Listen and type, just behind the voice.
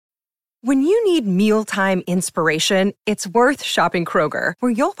When you need mealtime inspiration, it's worth shopping Kroger,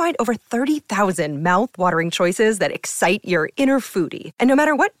 where you'll find over 30,000 mouth-watering choices that excite your inner foodie. And no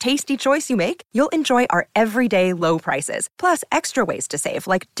matter what tasty choice you make, you'll enjoy our everyday low prices, plus extra ways to save,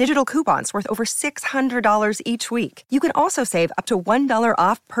 like digital coupons worth over $600 each week. You can also save up to $1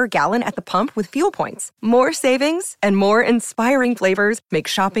 off per gallon at the pump with fuel points. More savings and more inspiring flavors make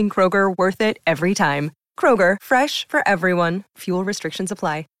shopping Kroger worth it every time. Kroger, fresh for everyone. Fuel restrictions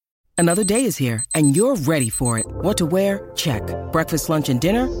apply. Another day is here, and you're ready for it. What to wear? Check. Breakfast, lunch, and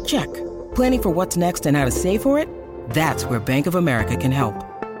dinner? Check. Planning for what's next and how to save for it? That's where Bank of America can help.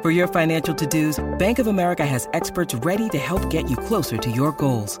 For your financial to-dos, Bank of America has experts ready to help get you closer to your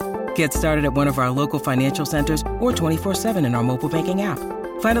goals. Get started at one of our local financial centers or 24/7 in our mobile banking app.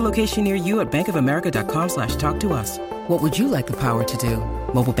 Find a location near you at bankofamerica.com/talktous. What would you like the power to do?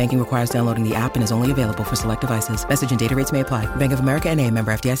 Mobile banking requires downloading the app and is only available for select devices. Message and data rates may apply. Bank of America N.A.,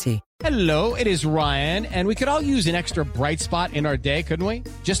 member FDIC. Hello, it is Ryan, and we could all use an extra bright spot in our day, couldn't we?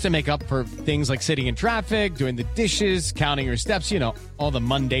 Just to make up for things like sitting in traffic, doing the dishes, counting your steps, all the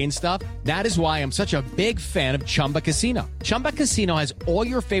mundane stuff. That is why I'm such a big fan of Chumba Casino. Chumba Casino has all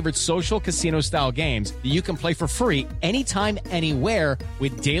your favorite social casino-style games that you can play for free anytime, anywhere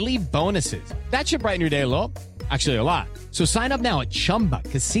with daily bonuses. That should brighten your day a little. Actually, a lot. So sign up now at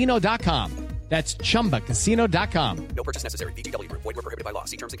ChumbaCasino.com. That's ChumbaCasino.com. No purchase necessary. VGW Group. Void where prohibited by law.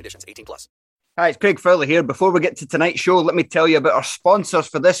 See terms and conditions. 18+. Hi, it's Craig Fowler here. Before we get to tonight's show, let me tell you about our sponsors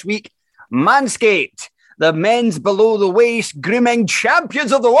for this week. Manscaped, the men's below-the-waist grooming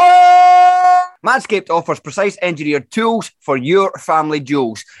champions of the world. Manscaped offers precise engineered tools for your family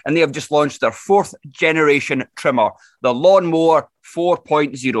jewels, and they have just launched their 4th generation trimmer, the Lawnmower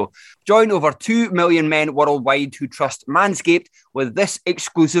 4.0. Join over 2 million men worldwide who trust Manscaped with this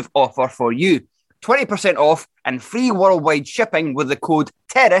exclusive offer for you. 20% off and free worldwide shipping with the code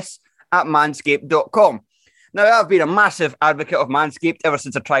TERRACE at manscaped.com. Now, I've been a massive advocate of Manscaped ever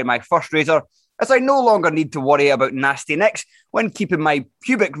since I tried my first razor, as I no longer need to worry about nasty nicks when keeping my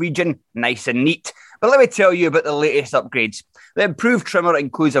pubic region nice and neat. But let me tell you about the latest upgrades. The improved trimmer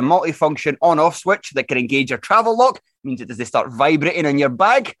includes a multifunction on-off switch that can engage your travel lock, means it does start vibrating in your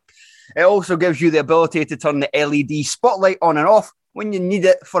bag. It also gives you the ability to turn the LED spotlight on and off when you need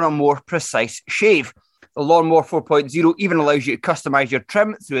it for a more precise shave. The Lawnmower 4.0 even allows you to customize your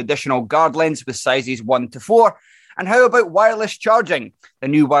trim through additional guard lengths with sizes 1 to 4. And how about wireless charging? The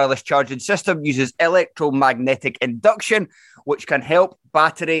new wireless charging system uses electromagnetic induction, which can help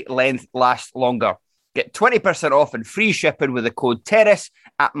battery length last longer. Get 20% off and free shipping with the code TERRACE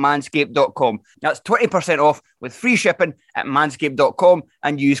at manscaped.com. That's 20% off with free shipping at manscaped.com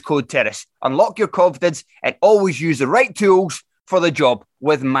and use code TERRACE. Unlock your confidence and always use the right tools for the job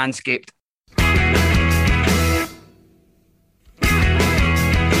with Manscaped.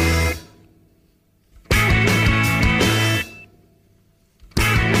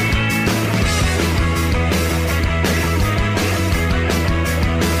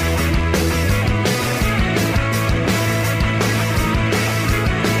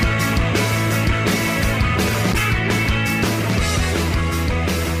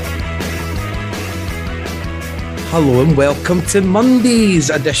 Hello and welcome to Monday's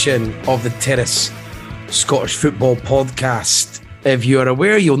edition of the Terrace Scottish Football Podcast. If you're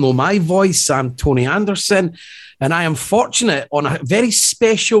aware, you'll know my voice. I'm Tony Anderson, and I am fortunate on a very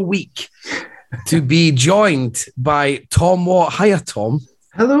special week to be joined by Tom Watt. Hiya, Tom.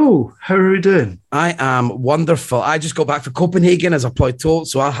 Hello, how are we doing? I am wonderful. I just got back from Copenhagen, as I probably told,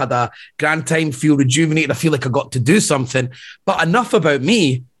 so I had a grand time, feel rejuvenated. I feel like I got to do something. But enough about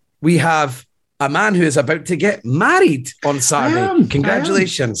me. We have a man who is about to get married on Saturday.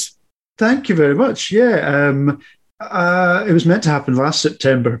 Congratulations. Thank you very much. Yeah, it was meant to happen last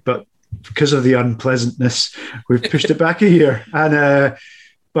September, but because of the unpleasantness, we've pushed it back a year. And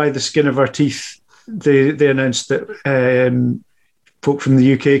by the skin of our teeth, they announced that folk from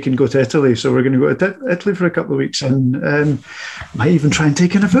the UK can go to Italy. So we're going to go to Italy for a couple of weeks and might even try and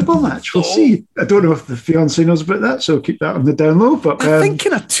take in a football match. We'll see. I don't know if the fiancé knows about that, so keep that on the down low. But I think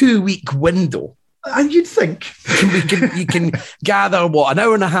in a 2-week window. And you'd think. you can gather, an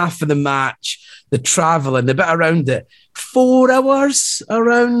hour and a half for the match, the travelling, the bit around it. 4 hours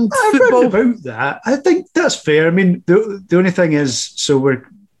around football? About that. I think that's fair. I mean, the only thing is, so we're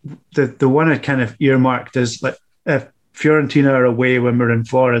the one I kind of earmarked is like Fiorentina are away when we're in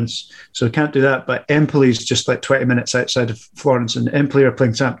Florence, so we can't do that. But Empoli is just like 20 minutes outside of Florence, and Empoli are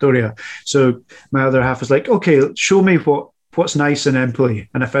playing Sampdoria. So my other half was like, okay, show me what's nice in Empoli.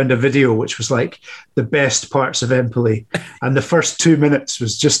 And I found a video which was like the best parts of Empoli. And the first 2 minutes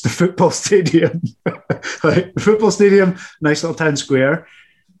was just the football stadium. Like the football stadium, nice little town square.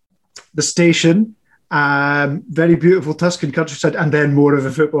 the station, very beautiful Tuscan countryside, and then more of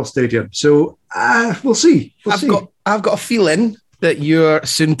a football stadium. So we'll see. I've got a feeling that your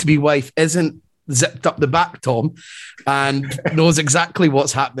soon-to-be wife isn't zipped up the back, Tom, and knows exactly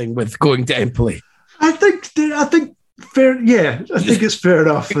what's happening with going to Empoli. I think fair. Yeah, I think it's fair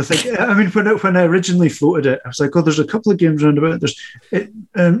enough. I mean, when I originally floated it, I was like, "Oh, there's a couple of games around about it.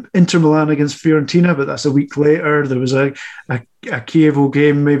 There's Inter Milan against Fiorentina, but that's a week later. There was a Chievo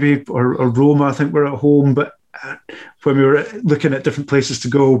game, maybe, or Roma. I think we're at home, but." When we were looking at different places to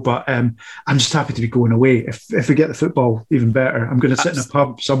go, but I'm just happy to be going away. If we get the football, even better. I'm going to sit in a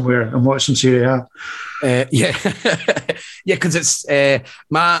pub somewhere and watch some Serie A. Yeah, because it's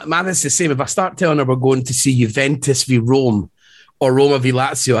man, it's the same. If I start telling her we're going to see Juventus v Rome or Roma v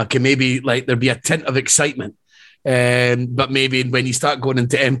Lazio, I can maybe there'd be a tint of excitement. But maybe when you start going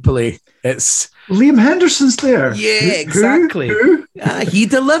into Empoli, it's Liam Henderson's there. Yeah, exactly. Who? He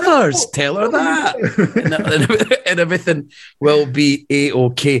delivers. Tell her that, and everything will be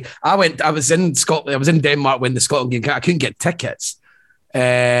a-okay. I was in Scotland. I was in Denmark when the Scotland game came. I couldn't get tickets,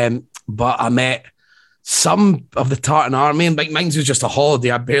 but I met some of the Tartan Army, and mine was just a holiday.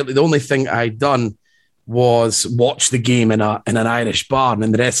 The only thing I'd done was watch the game in an Irish bar, and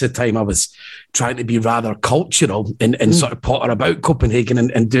then the rest of the time I was trying to be rather cultural and sort of potter about Copenhagen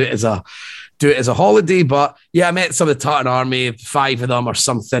and do it as a holiday. But yeah, I met some of the Tartan Army, 5 of them or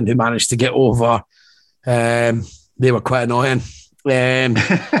something, who managed to get over. They were quite annoying.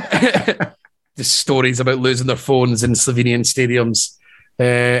 The stories about losing their phones in Slovenian stadiums,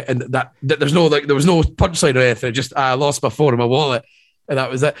 and that there was no punchline or anything. Just I lost my phone and my wallet. And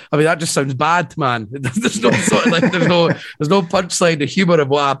that was it. I mean, that just sounds bad, man. There's no sort of there's no punchline, the humour of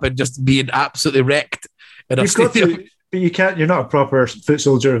what happened, just being absolutely wrecked in a stadium. But you can't. You're not a proper foot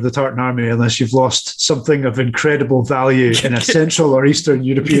soldier of the Tartan Army unless you've lost something of incredible value in a Central or Eastern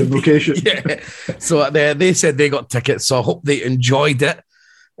European location. Yeah. So they said they got tickets, so I hope they enjoyed it.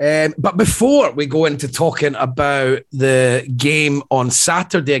 But before we go into talking about the game on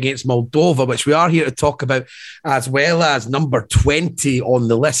Saturday against Moldova, which we are here to talk about, as well as number 20 on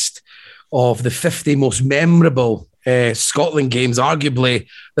the list of the 50 most memorable Scotland games, arguably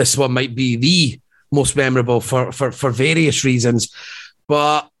this one might be the most memorable for various reasons.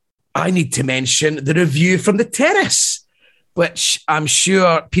 But I need to mention the review from the Terrace, which I'm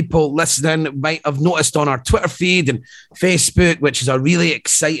sure people listening might have noticed on our Twitter feed and Facebook, which is a really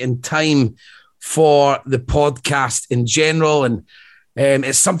exciting time for the podcast in general. And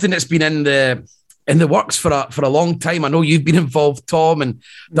it's something that's been in the works for a long time. I know you've been involved, Tom, and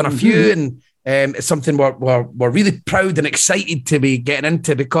done a few, and it's something we're really proud and excited to be getting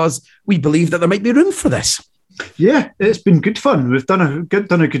into because we believe that there might be room for this. Yeah, it's been good fun. We've done a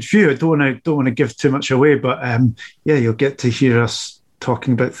good few. I don't want to give too much away, but yeah, you'll get to hear us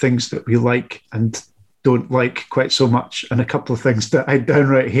talking about things that we like and don't like quite so much, and a couple of things that I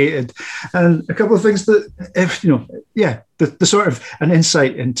downright hated, and a couple of things that, if you know, yeah, the sort of an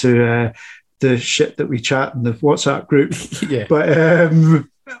insight into the shit that we chat in the WhatsApp group. Yeah, but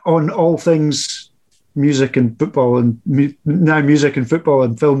on all things music and football, and now music and football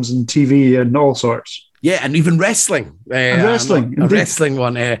and films and TV and all sorts. Yeah, and even wrestling. A wrestling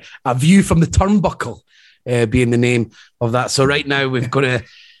one. A View from the Turnbuckle being the name of that. So right now we're just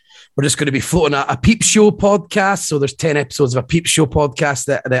going to be floating a Peep Show podcast. So there's 10 episodes of a Peep Show podcast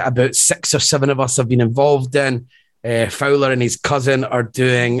that about 6 or 7 of us have been involved in. Fowler and his cousin are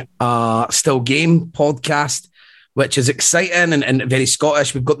doing a Still Game podcast, which is exciting and very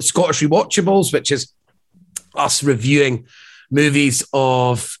Scottish. We've got the Scottish Rewatchables, which is us reviewing movies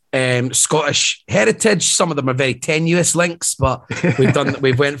of Scottish heritage. Some of them are very tenuous links, but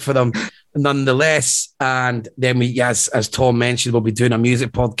we've went for them nonetheless. And then we, as Tom mentioned, we'll be doing a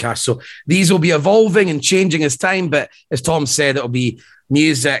music podcast. So these will be evolving and changing as time. But as Tom said, it'll be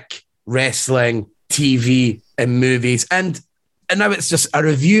music, wrestling, TV, and movies. And now it's just a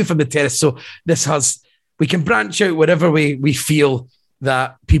review from the Terrace. So we can branch out wherever we feel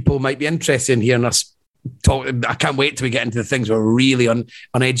that people might be interested in hearing us talk. I can't wait till we get into the things we're really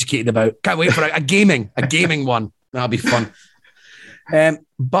uneducated about. Can't wait for a gaming one. That'll be fun.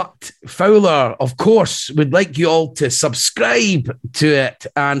 But Fowler, of course, would like you all to subscribe to it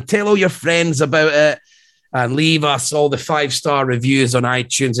and tell all your friends about it and leave us all the 5-star reviews on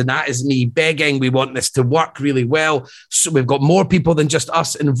iTunes. And that is me begging. We want this to work really well. So we've got more people than just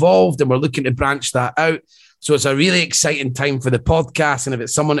us involved, and we're looking to branch that out. So it's a really exciting time for the podcast. And if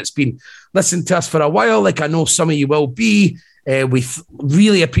it's someone that's been listening to us for a while, like I know some of you will be, we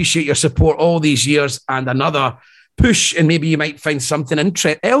really appreciate your support all these years, and another push, and maybe you might find something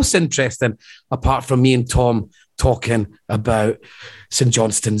else interesting apart from me and Tom talking about St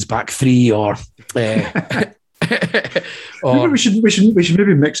Johnstone's back three or maybe we should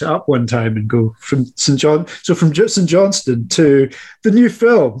maybe mix it up one time and go from St Johnstone to the new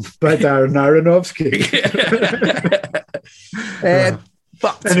film by Darren Aronofsky.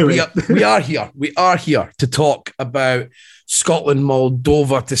 But anyway, we are here to talk about Scotland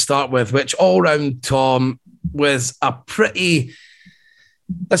Moldova to start with, which all round, Tom, was a pretty.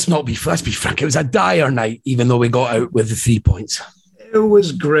 Let's be frank. It was a dire night, even though we got out with the 3 points. It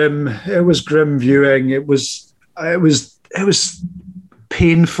was grim. It was grim viewing. It was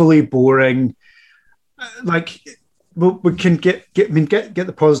painfully boring. Like we can get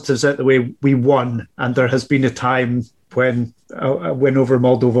the positives out of the way. We won, and there has been a time when a win over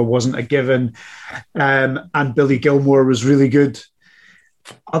Moldova wasn't a given, and Billy Gilmore was really good.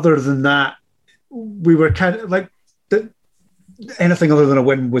 Other than that, we were kind of like anything other than a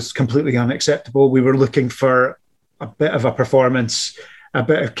win was completely unacceptable. We were looking for a bit of a performance, a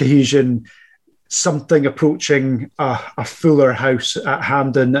bit of cohesion, something approaching a fuller house at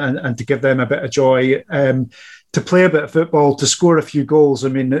Hampden, and to give them a bit of joy, to play a bit of football, to score a few goals. I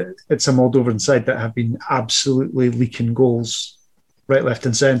mean, it's a Moldovan side that have been absolutely leaking goals right, left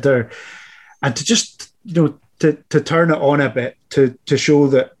and centre, and to just, to turn it on a bit, to show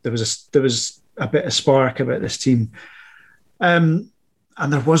that there was a bit of spark about this team. And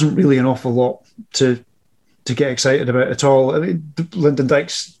there wasn't really an awful lot to get excited about at all. I mean, Lyndon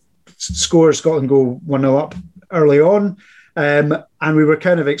Dykes scores, Scotland go 1-0 up early on, and we were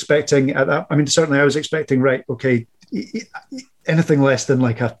kind of expecting at that. I mean, certainly I was expecting, right, okay, anything less than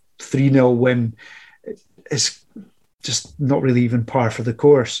like a 3-0 win is just not really even par for the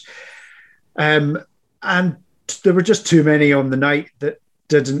course. And there were just too many on the night that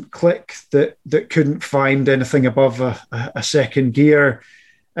didn't click, that couldn't find anything above a second gear,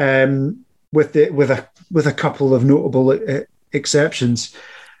 with a couple of notable exceptions.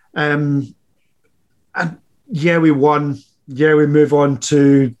 And yeah, we won. Yeah, we move on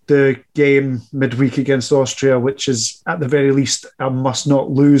to the game midweek against Austria, which is at the very least a must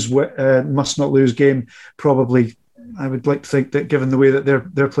not lose game. Probably, I would like to think that given the way that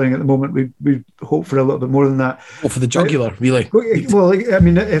they're playing at the moment, we hope for a little bit more than that. Well, for the jugular, really. Well, I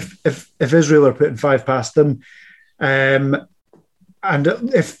mean, if Israel are putting 5 past them, and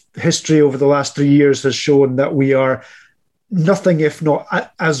if history over the last 3 years has shown that we are nothing if not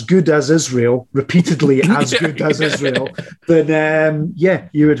as good as Israel, repeatedly as good as Israel, then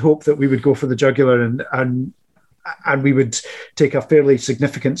you would hope that we would go for the jugular and we would take a fairly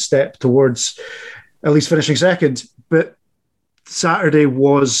significant step towards at least finishing second. But Saturday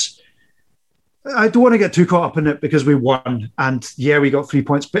was, I don't want to get too caught up in it because we won, and yeah, we got 3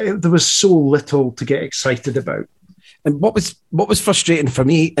 points, but there was so little to get excited about. And what was frustrating for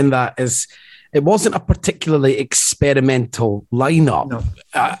me in that is it wasn't a particularly experimental lineup. No.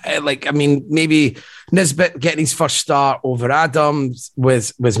 Maybe Nisbet getting his first start over Adams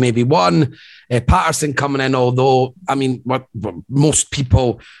was maybe one. Patterson coming in, although, I mean, what most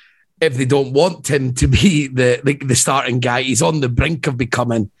people, if they don't want him to be the starting guy, he's on the brink of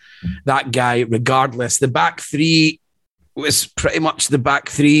becoming that guy regardless. The back three was pretty much the back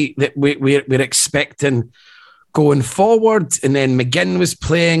three that we're expecting going forward. And then McGinn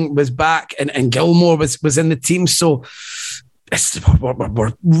was back, and Gilmore was in the team. So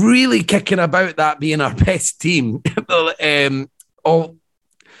we're really kicking about that being our best team. In all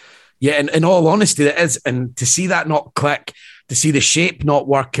honesty, that is. And to see that not click, to see the shape not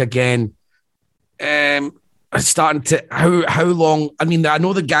work again, it's starting to, how long, I mean, I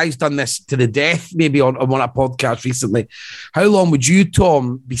know the guy's done this to the death, maybe on a podcast recently. How long would you,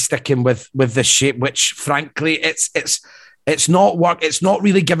 Tom, be sticking with this shape, which frankly, it's not work, it's not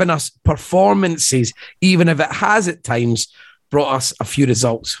really giving us performances, even if it has at times brought us a few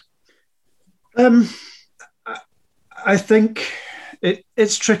results? I think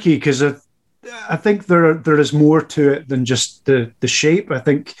it's tricky because I think there is more to it than just the shape. I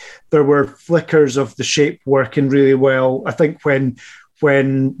think there were flickers of the shape working really well. I think when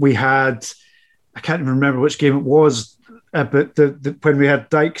we had, I can't even remember which game it was, but when we had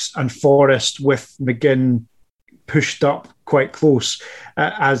Dykes and Forrest with McGinn pushed up quite close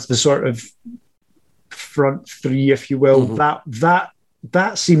as the sort of front three, if you will, mm-hmm.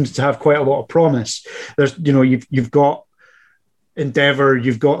 that seems to have quite a lot of promise. There's, you've got Endeavour,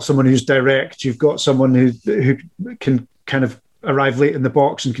 you've got someone who's direct, you've got someone who can kind of arrive late in the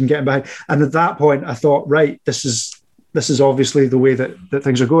box and can get in behind. And at that point, I thought, right, this is obviously the way that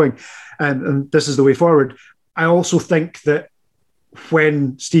things are going, and this is the way forward. I also think that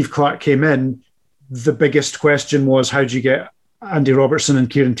when Steve Clarke came in, the biggest question was, how do you get Andy Robertson and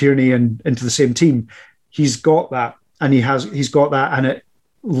Kieran Tierney into the same team? he's got that, and he's got that, and it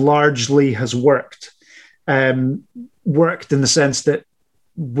largely has worked. Worked in the sense that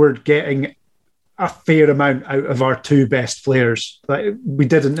we're getting a fair amount out of our two best players. Like, we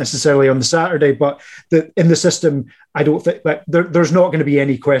didn't necessarily on the Saturday, but in the system, I don't think that there's not going to be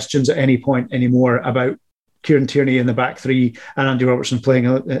any questions at any point anymore about Kieran Tierney in the back three and Andy Robertson playing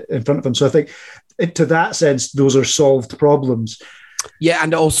in front of him. So I think to that sense, those are solved problems. Yeah,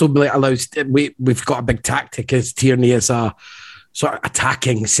 and it also allows, we've got a big tactic as Tierney is a sort of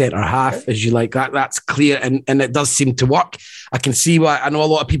attacking centre half, as you like. That's clear, and it does seem to work. I can see why. I know a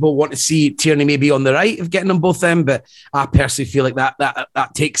lot of people want to see Tierney maybe on the right of getting them both in, but I personally feel like that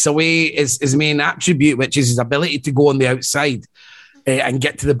takes away his main attribute, which is his ability to go on the outside and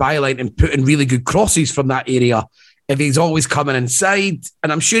get to the byline and put in really good crosses from that area. If he's always coming inside,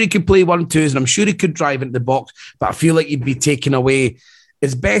 and I'm sure he could play 1-2s, and I'm sure he could drive into the box, but I feel like he'd be taking away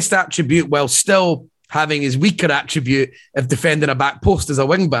his best attribute while still having his weaker attribute of defending a back post as a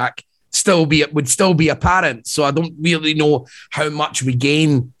wing back would still be apparent. So I don't really know how much we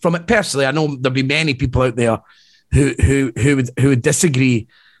gain from it personally. I know there'll be many people out there who would disagree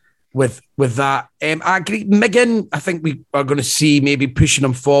with that. I agree. Miggen, I think we are going to see maybe pushing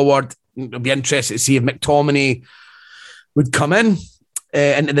him forward. It'll be interesting to see if McTominay would come in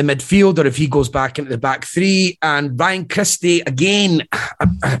into the midfield, or if he goes back into the back three. And Ryan Christie, again,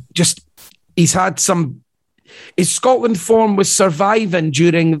 he's had his Scotland form was surviving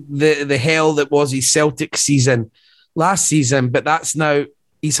during the hell that was his Celtic season last season, but that's now,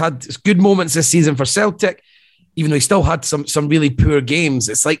 he's had good moments this season for Celtic, even though he still had some really poor games.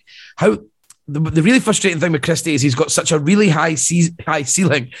 It's like how the really frustrating thing with Christie is he's got such a really high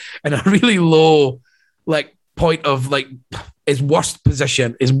ceiling and a really low point of his worst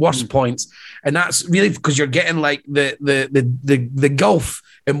position, his worst points, and that's really because you're getting the gulf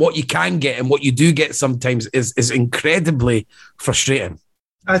in what you can get and what you do get sometimes is incredibly frustrating.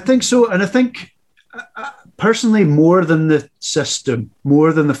 I think so, and I think personally more than the system,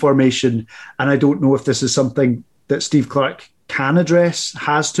 more than the formation, and I don't know if this is something that Steve Clarke can address,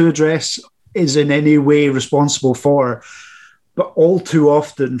 has to address, is in any way responsible for, but all too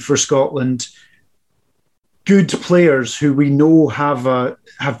often for Scotland, good players who we know have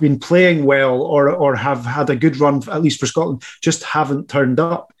been playing well or have had a good run, at least for Scotland, just haven't turned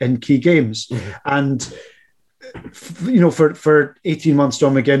up in key games. Mm-hmm. And, for 18 months,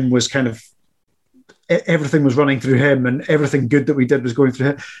 John McGinn was kind of, everything was running through him and everything good that we did was going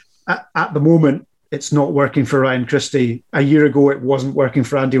through him. At the moment, it's not working for Ryan Christie. A year ago, it wasn't working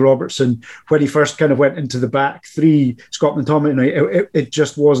for Andy Robertson. When he first kind of went into the back three, Scott McTominay, it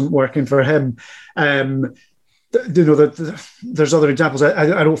just wasn't working for him. There's other examples.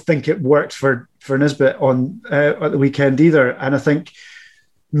 I don't think it worked for Nisbet at the weekend either. And I think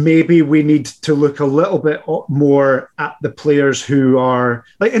maybe we need to look a little bit more at the players who are,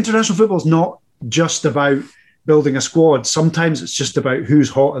 like, international football is not just about building a squad. Sometimes it's just about who's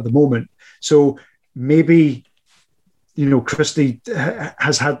hot at the moment. So maybe, Christie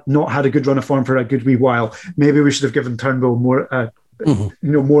has not had a good run of form for a good wee while. Maybe we should have given Turnbull more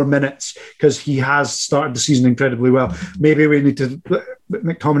more minutes, because he has started the season incredibly well. Maybe we need to,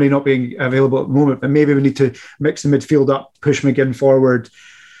 McTominay not being available at the moment, but maybe we need to mix the midfield up, push McGinn forward.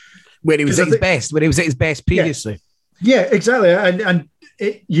 Where he was at his best previously. Yeah, exactly. And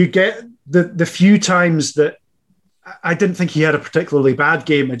you get the few times that I didn't think he had a particularly bad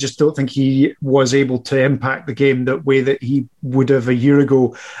game. I just don't think he was able to impact the game the way that he would have a year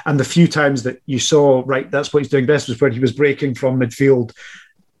ago. And the few times that you saw, right, that's what he's doing best, was when he was breaking from midfield.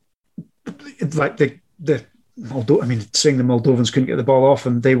 Like saying the Moldovans couldn't get the ball off,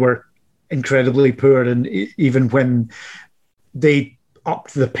 and they were incredibly poor. And even when they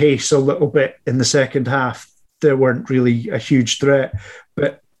upped the pace a little bit in the second half, there weren't really a huge threat.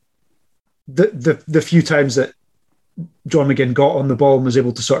 But the few times that John McGinn got on the ball and was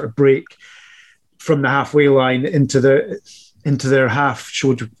able to sort of break from the halfway line into their half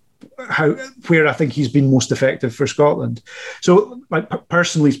showed where I think he's been most effective for Scotland. So,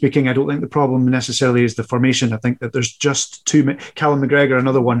 personally speaking, I don't think the problem necessarily is the formation. I think that there's just too many. Callum McGregor,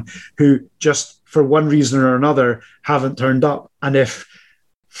 another one, who just for one reason or another haven't turned up. And if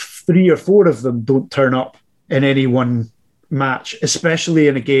 3 or 4 of them don't turn up in any one match, especially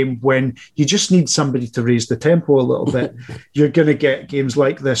in a game when you just need somebody to raise the tempo a little bit, you're going to get games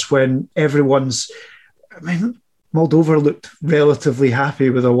like this when Moldova looked relatively happy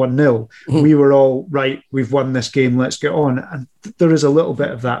with a 1-0. Mm-hmm. We were all, right, we've won this game, let's get on. And there is a little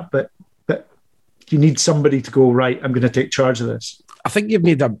bit of that, but you need somebody to go, right, I'm going to take charge of this. I think you've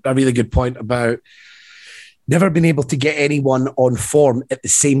made a really good point about never being able to get anyone on form at the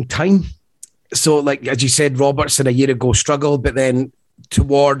same time. so like, as you said, Robertson a year ago struggled, but then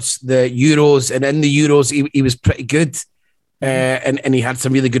towards the Euros and in the Euros, he was pretty good. And he had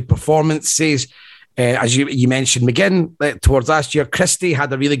some really good performances. As you mentioned, McGinn, towards last year, Christie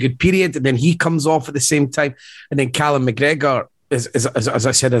had a really good period, and then he comes off at the same time. And then Callum McGregor, as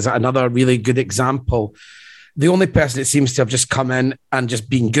I said, is another really good example. The only person that seems to have just come in and just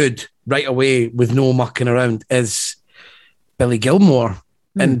been good right away with no mucking around is Billy Gilmour.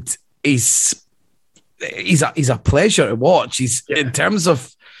 And he's a pleasure to watch. In terms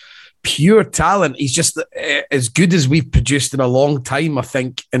of pure talent, he's just as good as we've produced in a long time, I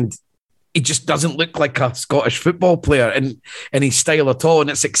think. And he just doesn't look like a Scottish football player in his style at all. And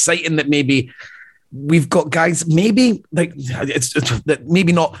it's exciting that maybe we've got guys, maybe like it's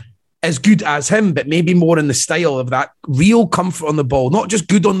maybe not as good as him, but maybe more in the style of that real comfort on the ball, not just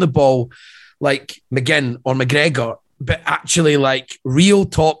good on the ball like McGinn or McGregor, but actually like real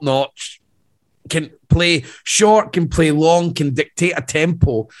top notch, can play short, can play long, can dictate a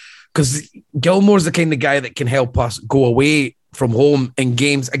tempo. Because Gilmour's the kind of guy that can help us go away from home in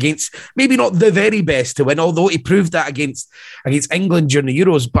games against maybe not the very best to win, although he proved that against England during the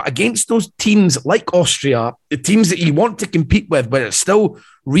Euros, but against those teams like Austria, the teams that you want to compete with, but it's still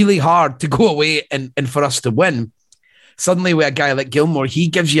really hard to go away and for us to win. Suddenly with a guy like Gilmour, he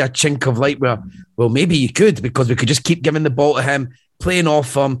gives you a chink of light where, well, maybe you could, because we could just keep giving the ball to him, playing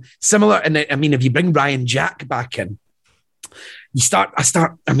off him. Similar, and I mean, if you bring Ryan Jack back in,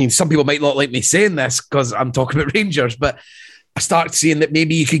 I mean, some people might not like me saying this because I'm talking about Rangers, but I start seeing that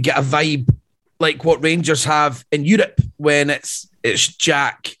maybe you could get a vibe like what Rangers have in Europe when it's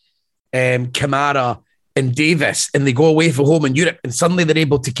Jack, Kamara and Davis, and they go away from home in Europe and suddenly they're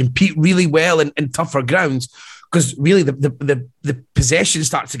able to compete really well in tougher grounds, because really the possession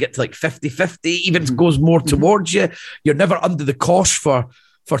starts to get to like 50-50, even goes more towards you. You're never under the cosh for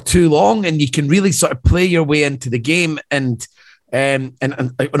too long, and you can really sort of play your way into the game and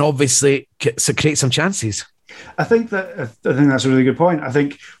obviously create some chances. I think that's a really good point. I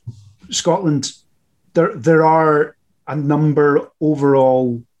think Scotland, there are a number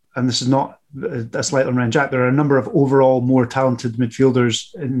overall, and this is not a slight on Ryan Jack, there are a number of overall more talented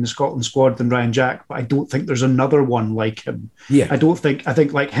midfielders in the Scotland squad than Ryan Jack, but I don't think there's another one like him. Yeah, I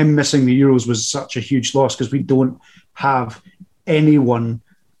think like him missing the Euros was such a huge loss because we don't have anyone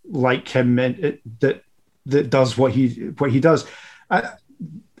like him that does what he does.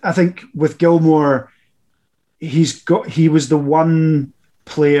 I think with Gilmour, he was the one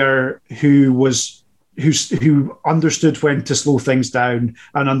player who understood when to slow things down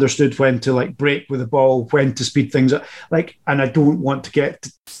and understood when to like break with the ball, when to speed things up. Like, and I don't want to get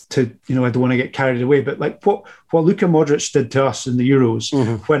to I don't want to get carried away, but like what Luka Modric did to us in the Euros,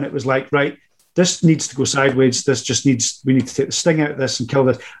 when it was like, right, this needs to go sideways. We need to take the sting out of this and kill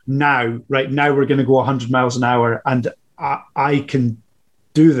this now. Right now, we're going to go 100 miles an hour, and I can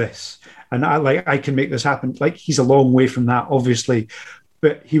do this, and I can make this happen. Like, he's a long way from that, obviously,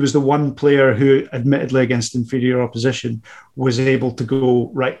 but he was the one player who, admittedly against inferior opposition, was able to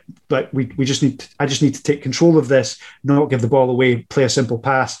go right. Like I just need to take control of this, not give the ball away, play a simple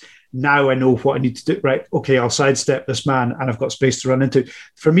pass. Now I know what I need to do. Right, okay, I'll sidestep this man, and I've got space to run into.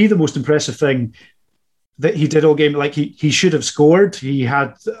 For me, the most impressive thing that he did all game, like he should have scored. He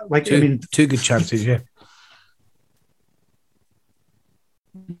had two good chances, yeah.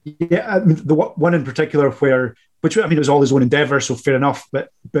 Yeah, I mean, the one in particular which it was all his own endeavour, so fair enough,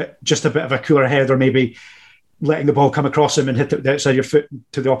 but just a bit of a cooler head, or maybe letting the ball come across him and hit it with the outside of your foot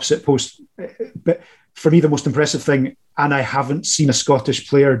to the opposite post. But for me, the most impressive thing, and I haven't seen a Scottish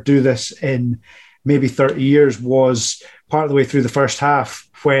player do this in maybe 30 years, was part of the way through the first half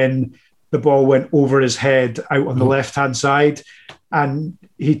when the ball went over his head out on the left-hand side, and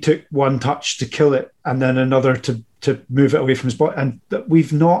he took one touch to kill it and then another to move it away from his body. And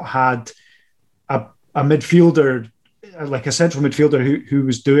we've not had a midfielder, like a central midfielder who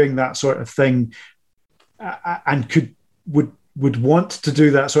was doing that sort of thing and would want to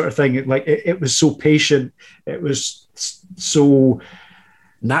do that sort of thing. Like it was so patient. It was so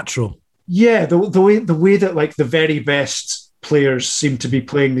natural. Yeah. The way that like the very best players seem to be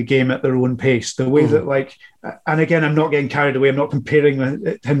playing the game at their own pace, the way that like, and again, I'm not getting carried away. I'm not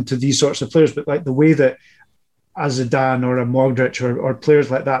comparing him to these sorts of players, but like the way that a Zidane or a Modric or players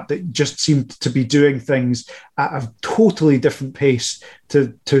like that just seem to be doing things at a totally different pace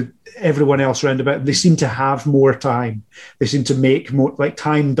to everyone else around about. They seem to have more time. They seem to make more, like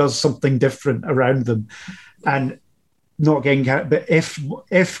time does something different around them. And not getting carried, but if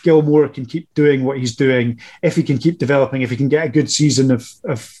Gilmour can keep doing what he's doing, if he can keep developing, if he can get a good season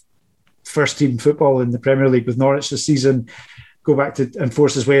of first team football in the Premier League with Norwich this season, go back to and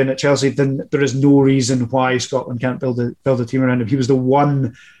force his way in at Chelsea, then there is no reason why Scotland can't build a team around him. He was the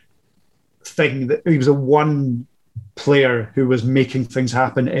one player who was making things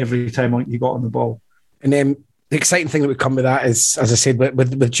happen every time he got on the ball. And then the exciting thing that would come with that is, as I said,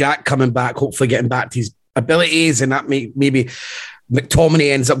 with Jack coming back, hopefully getting back to his abilities, and that maybe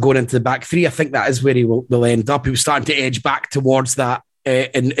McTominay ends up going into the back three. I think that is where he will end up. He was starting to edge back towards that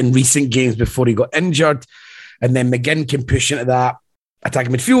in recent games before he got injured. And then McGinn can push into that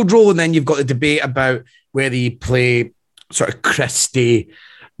attacking midfield role. And then you've got the debate about whether you play sort of Christie,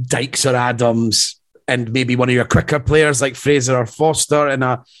 Dykes or Adams, and maybe one of your quicker players like Fraser or Foster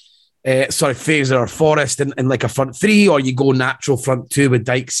Fraser or Forrest in like a front three, or you go natural front two with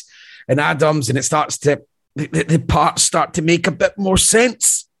Dykes and Adams, and it starts to, the parts start to make a bit more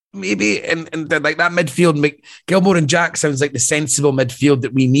sense, maybe. And like that midfield, Gilmore and Jack sounds like the sensible midfield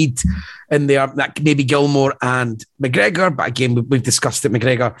that we need in there. That maybe Gilmore and McGregor, but again, we've discussed it.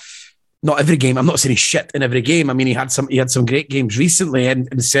 McGregor, not every game. I'm not saying he's shit in every game. I mean, he had some great games recently, and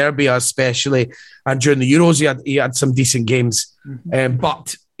in Serbia especially, and during the Euros, he had some decent games.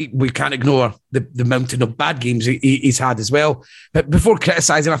 But we can't ignore the mountain of bad games he's had as well. But before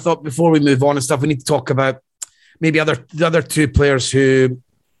criticising, I thought before we move on and stuff, we need to talk about maybe the other two players who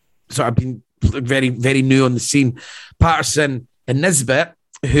sort of been very, very new on the scene, Patterson and Nisbet,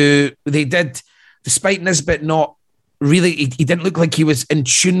 who they did, despite Nisbet not really, he didn't look like he was in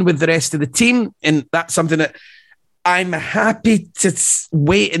tune with the rest of the team. And that's something that I'm happy to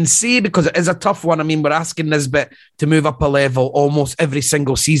wait and see, because it is a tough one. I mean, we're asking Nisbet to move up a level almost every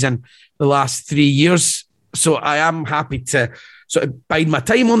single season the last 3 years. So I am happy to sort of bide my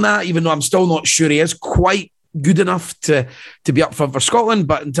time on that, even though I'm still not sure he is quite good enough to be up front for Scotland,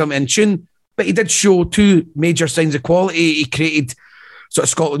 but in terms of in tune. But he did show two major signs of quality. He created sort of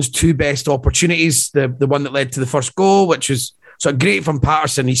Scotland's two best opportunities, the one that led to the first goal, which was sort of great from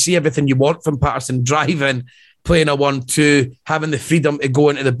Patterson. You see everything you want from Patterson, driving, playing a 1-2, having the freedom to go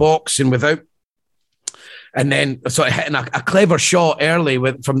into the box and without. And then sort of hitting a clever shot early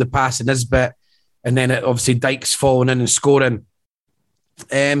from the pass in Nisbet. And then obviously Dykes falling in and scoring.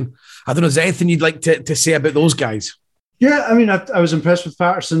 I don't know, is there anything you'd like to say about those guys? Yeah, I mean, I was impressed with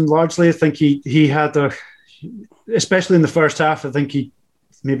Patterson largely. I think he had especially in the first half, I think he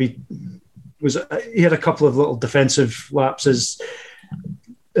had a couple of little defensive lapses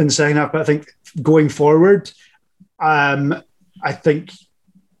in the second half. But I think going forward, I think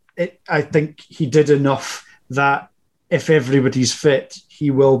he did enough that if everybody's fit,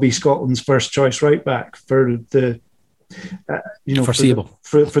 he will be Scotland's first choice right back for the foreseeable.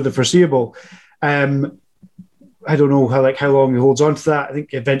 For the foreseeable. I don't know how long he holds on to that. I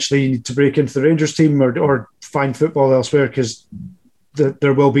think eventually you need to break into the Rangers team or find football elsewhere, because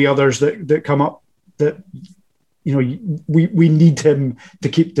there will be others that come up that, you know, we need him to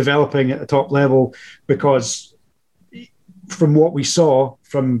keep developing at the top level, because from what we saw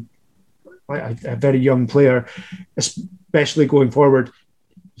from a very young player, especially going forward,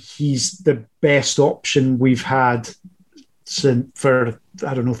 he's the best option we've had for,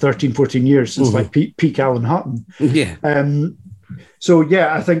 13, 14 years, since like peak Alan Hutton. Yeah. So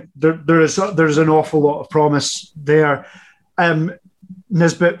yeah, I think there's an awful lot of promise there.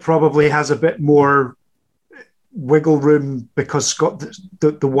 Nisbet probably has a bit more wiggle room, because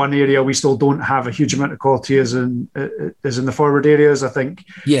the one area we still don't have a huge amount of quality is in the forward areas, I think.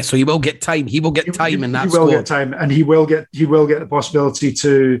 Yeah, so he will get time. He will get time in that squad. He will get time, and he will get the possibility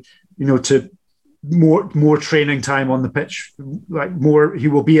to more training time on the pitch, like more. He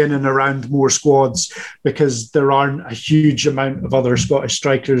will be in and around more squads, because there aren't a huge amount of other Scottish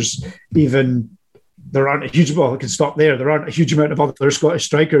strikers. There aren't a huge amount of other Scottish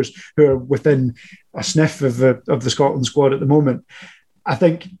strikers who are within a sniff of the Scotland squad at the moment. I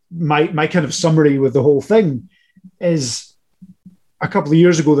think my kind of summary with the whole thing is, a couple of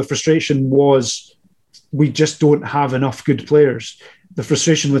years ago, the frustration was we just don't have enough good players. The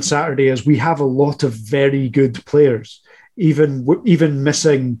frustration with Saturday is we have a lot of very good players, even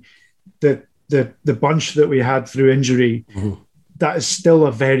missing the bunch that we had through injury. Mm-hmm. That is still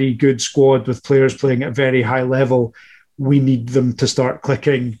a very good squad with players playing at a very high level. We need them to start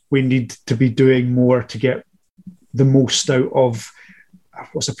clicking. We need to be doing more to get the most out of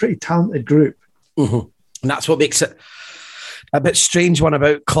what's a pretty talented group. Mm-hmm. And that's what makes it a bit strange one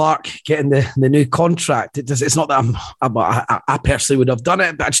about Clark getting the new contract. It's not that I personally would have done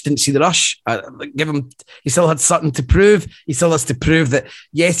it, but I just didn't see the rush. Give him. He still had something to prove. He still has to prove that,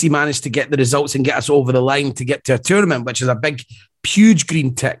 yes, he managed to get the results and get us over the line to get to a tournament, which is a big, huge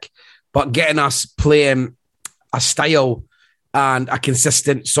green tick. But getting us playing a style and a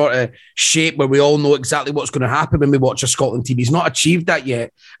consistent sort of shape where we all know exactly what's going to happen when we watch a Scotland team. He's not achieved that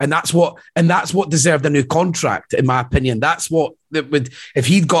yet, and that's what deserved a new contract, in my opinion. That's what that would, if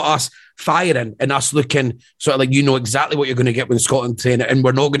he'd got us firing and us looking sort of like, you know exactly what you're going to get when Scotland train, and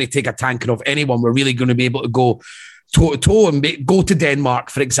we're not going to take a tanking off anyone. We're really going to be able to go toe to toe and go to Denmark,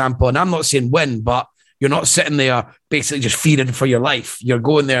 for example. And I'm not saying win, but you're not sitting there basically just feeding for your life. You're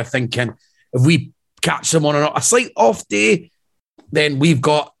going there thinking, if we catch them on a slight off day, then we've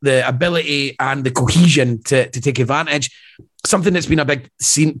got the ability and the cohesion to take advantage. Something that's been a big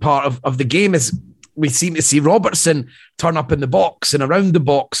part of the game is we seem to see Robertson turn up in the box and around the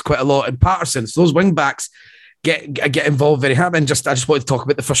box quite a lot, and Patterson. So those wing backs get involved very heavily. And I just wanted to talk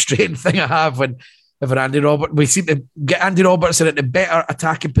about the frustrating thing I have when Andy Robertson, we seem to get Andy Robertson into better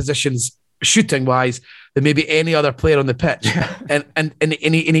attacking positions shooting wise than maybe any other player on the pitch. and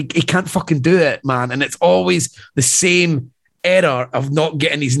he can't fucking do it, man. And it's always the same error of not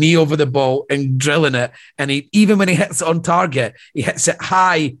getting his knee over the ball and drilling it. And even when he hits it on target, he hits it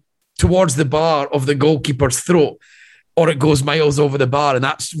high towards the bar of the goalkeeper's throat, or it goes miles over the bar. And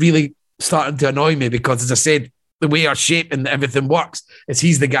that's really starting to annoy me because, as I said, the way our shape and everything works is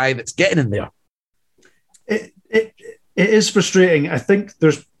he's the guy that's getting in there. It is frustrating. I think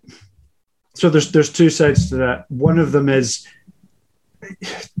there's two sides to that. One of them is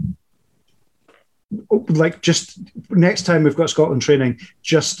like, just next time we've got Scotland training,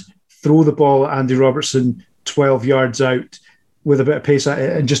 just throw the ball at Andy Robertson 12 yards out with a bit of pace at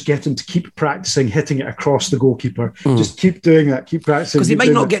it and just get him to keep practicing hitting it across the goalkeeper. Just keep doing that, keep practicing. Because he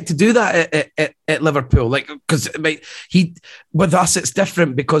might not get to do that at Liverpool. Like, because with us, it's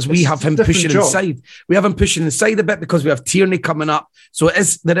different because we have him pushing inside. We have him pushing inside a bit because we have Tierney coming up. So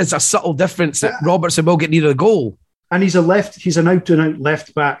there is a subtle difference that Robertson will get near the goal. And he's an out and out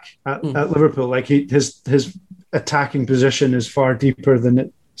left back at Liverpool. Like, his attacking position is far deeper than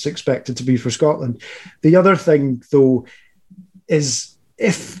it's expected to be for Scotland. The other thing, though, is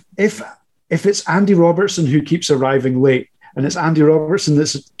if it's Andy Robertson who keeps arriving late and it's Andy Robertson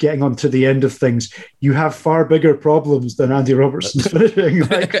that's getting on to the end of things, you have far bigger problems than Andy Robertson's finishing.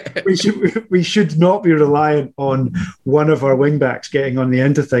 Like, we should not be reliant on one of our wing backs getting on the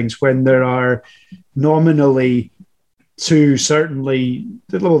end of things when there are nominally two, certainly,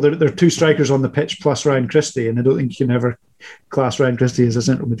 well, there are two strikers on the pitch plus Ryan Christie, and I don't think you can ever class Ryan Christie as a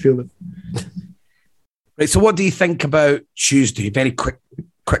central midfielder. Right, so what do you think about Tuesday? Very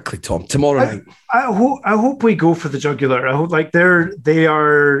quickly, Tom. Tomorrow night. I hope we go for the jugular. I hope, like, they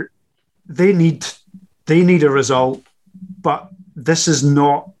need a result, but this is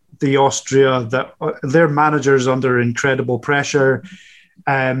not the Austria that their manager's under incredible pressure.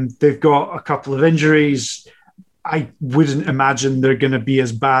 They've got a couple of injuries. I wouldn't imagine they're going to be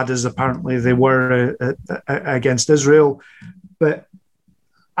as bad as apparently they were against Israel, but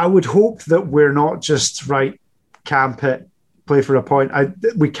I would hope that we're not just camp it, play for a point.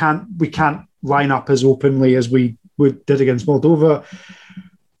 We can't line up as openly as we did against Moldova.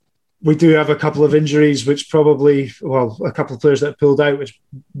 We do have a couple of injuries, which probably, a couple of players that pulled out, which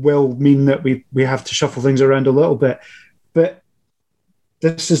will mean that we have to shuffle things around a little bit. But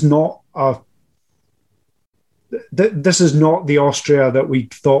this is not the Austria that we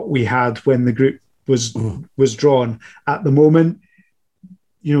thought we had when the group was drawn. At the moment,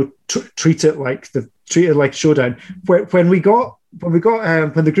 treat it like showdown. When the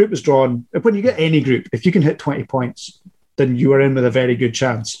group was drawn, when you get any group, if you can hit 20 points, then you are in with a very good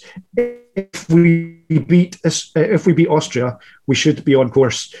chance. If we beat Austria, we should be on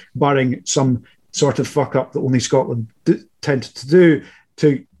course, barring some sort of fuck up that only Scotland tended to do,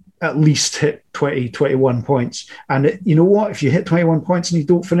 to at least hit 20, 21 points. And you know what? If you hit 21 points and you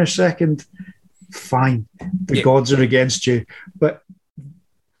don't finish second, fine. The gods are against you. But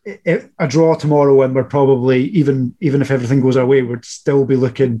a draw tomorrow, when we're probably, even if everything goes our way, we'd still be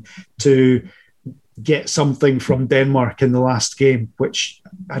looking to get something from Denmark in the last game, which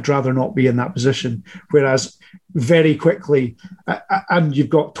I'd rather not be in that position. Whereas very quickly, and you've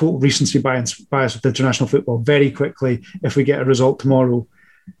got total recency bias with international football, very quickly, if we get a result tomorrow,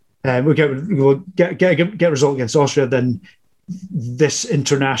 we'll get a result against Austria, then this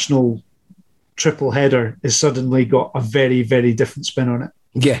international triple header has suddenly got a very, very different spin on it.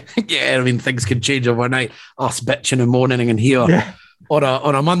 Yeah. I mean, things can change overnight. Us bitching and moaning and here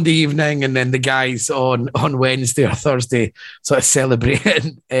on a Monday evening, and then the guys on Wednesday or Thursday sort of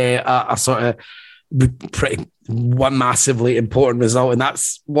celebrating a sort of one massively important result, and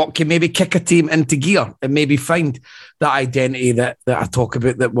that's what can maybe kick a team into gear and maybe find that identity that I talk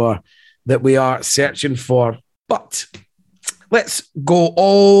about that we are searching for. But let's go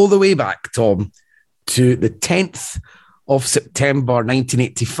all the way back, Tom, to the 10th of September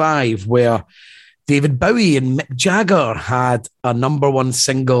 1985, where David Bowie and Mick Jagger had a number one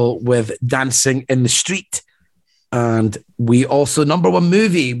single with Dancing in the Street. And we also, number one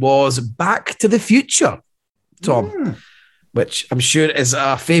movie was Back to the Future, Tom, which I'm sure is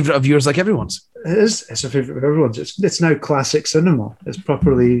a favourite of yours, like everyone's. It is. It's a favourite of everyone's. It's now classic cinema. It's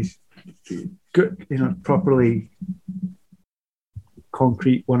properly good, properly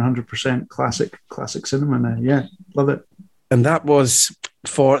concrete, 100% classic cinema now. Yeah, love it. And that was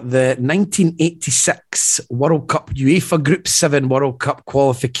for the 1986 World Cup, UEFA Group 7 World Cup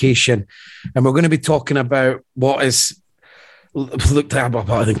qualification. And we're going to be talking about what is looked at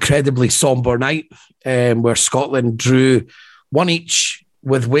an incredibly sombre night, where Scotland drew 1-1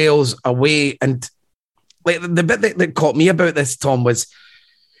 with Wales away. And like the bit that caught me about this, Tom, was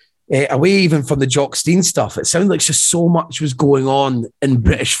away even from the Jock Stein stuff. It sounded like just so much was going on in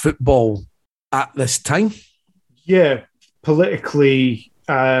British football at this time. Yeah, politically,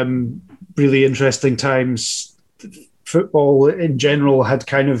 really interesting times. Football in general had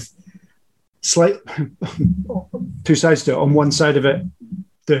kind of two sides to it. On one side of it,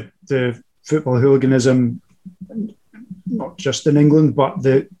 the football hooliganism, not just in England, but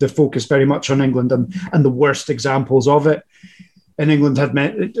the focus very much on England and the worst examples of it in England had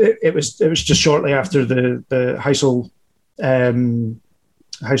meant it was just shortly after the Heysel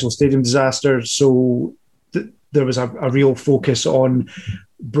Stadium disaster. So there was a real focus on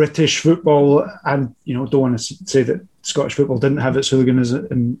British football, and don't want to say that Scottish football didn't have its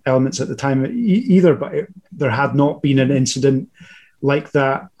hooliganism elements at the time either, but there had not been an incident like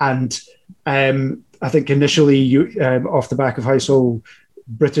that. And I think initially, off the back of Heysel,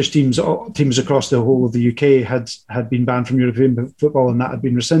 British teams across the whole of the UK had been banned from European football, and that had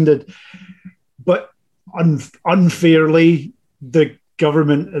been rescinded. But unfairly, the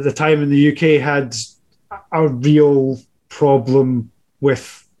government at the time in the UK had a real problem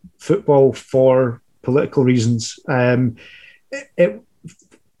with football for political reasons. It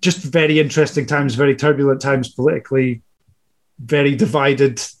just very interesting times, very turbulent times politically, a very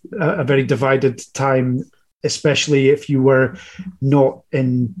divided time, especially if you were not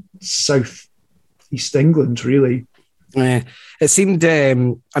in South East England, really. It seemed,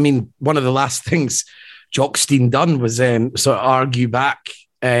 one of the last things Jock Stein done was sort of argue back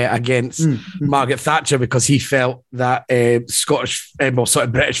against Margaret Thatcher, because he felt that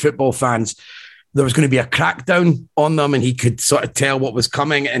British football fans, there was going to be a crackdown on them, and he could sort of tell what was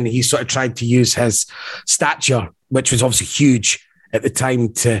coming, and he sort of tried to use his stature, which was obviously huge at the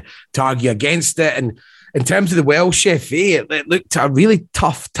time, to argue against it. And in terms of the Welsh FA, it looked a really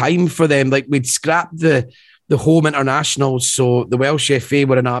tough time for them. Like, we'd scrapped the home internationals, so the Welsh FA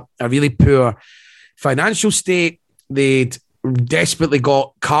were in a really poor financial state. They'd desperately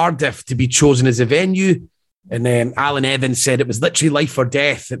got Cardiff to be chosen as a venue, and then Alan Evans said it was literally life or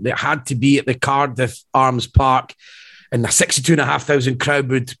death. It had to be at the Cardiff Arms Park, and a 62,500 crowd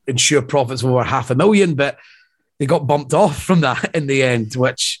would ensure profits of over $500,000, but they got bumped off from that in the end,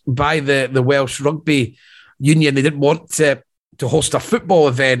 which by the Welsh Rugby Union, they didn't want to host a football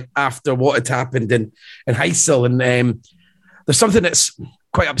event after what had happened in Heysel. And there's something that's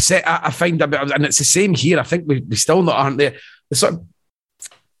quite upset I find about, and it's the same here. I think we still not aren't there. The sort of,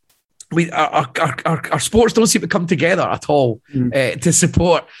 our sports don't seem to come together at all to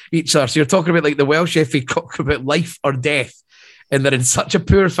support each other. So you're talking about like the Welsh FA talk about life or death, and they're in such a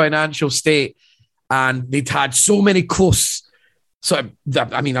poor financial state, and they'd had so many close I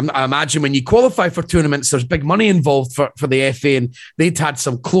imagine when you qualify for tournaments, there's big money involved for the FA, and they'd had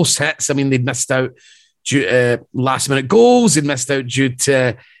some close hits. I mean, they'd missed out due to last minute goals. They'd missed out due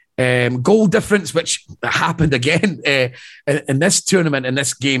to goal difference, which happened again in this tournament. And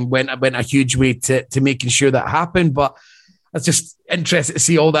this game went a huge way to making sure that happened. But I was just interested to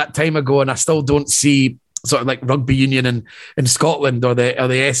see all that time ago, and I still don't see sort of like rugby union in Scotland or the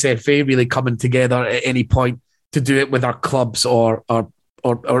SFA really coming together at any point to do it with our clubs or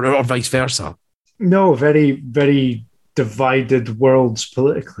vice versa. No, very, very divided worlds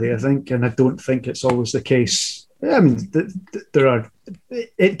politically, I think, and I don't think it's always the case. I mean,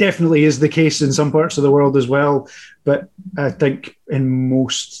 it definitely is the case in some parts of the world as well, but I think in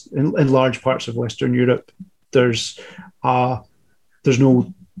large parts of Western Europe, there's either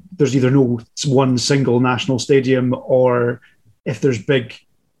no one single national stadium, or if there's big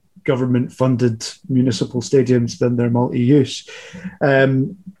government-funded municipal stadiums, then they're multi-use. But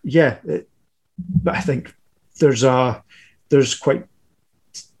I think there's quite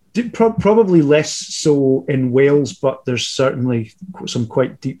probably less so in Wales, but there's certainly some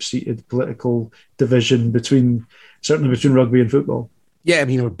quite deep-seated political division between rugby and football. Yeah, I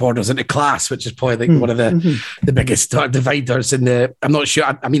mean, it borders into class, which is probably like one of the biggest dividers in the. I'm not sure.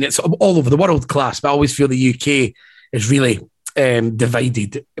 I mean, it's all over the world class, but I always feel the UK is really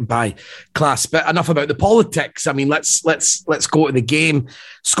divided by class. But enough about the politics. I mean, let's go to the game.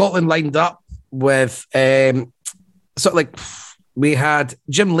 Scotland lined up with sort of like we had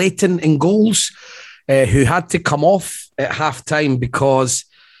Jim Leighton in goals, who had to come off at halftime because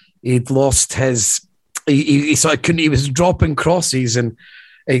he'd lost his. He sort of couldn't. He was dropping crosses, and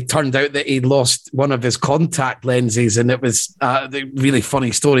it turned out that he'd lost one of his contact lenses, and it was the really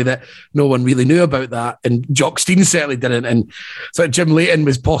funny story that no one really knew about that, and Jock Stein certainly didn't. And so Jim Leighton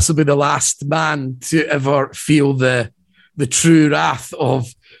was possibly the last man to ever feel the true wrath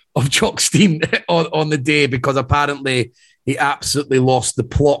of Jock Stein on the day, because apparently he absolutely lost the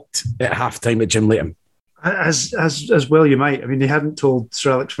plot at halftime at Jim Leighton. As well you might. I mean, they hadn't told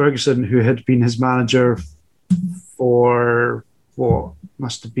Sir Alex Ferguson, who had been his manager for what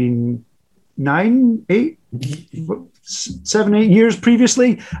must have been 7, 8 years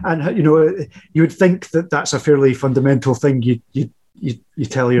previously, and you would think that that's a fairly fundamental thing. You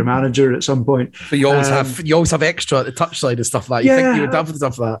tell your manager at some point. But you always have extra at the touchline and stuff like that. You think you would have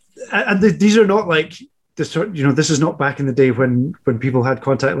stuff like that. And these are not like. This is not back in the day when people had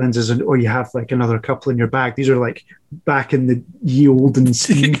contact lenses and you have like another couple in your bag. These are like back in the ye olden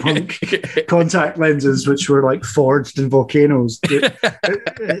steampunk contact lenses, which were like forged in volcanoes.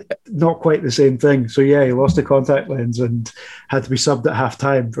 Not quite the same thing. So yeah, he lost a contact lens and had to be subbed at half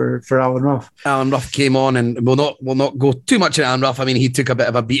time for Alan Rough. Alan Rough came on, and we'll not go too much into Alan Rough. I mean, he took a bit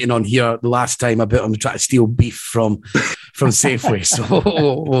of a beating on here the last time about him trying to steal beef from Safeway.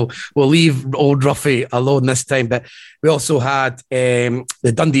 So we'll leave old Ruffy alone this time. But we also had the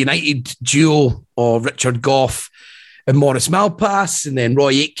Dundee United duo of Richard Gough and Maurice Malpass, and then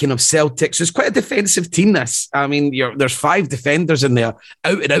Roy Aitken of Celtic. So it's quite a defensive team, this. I mean, there's 5 defenders in there,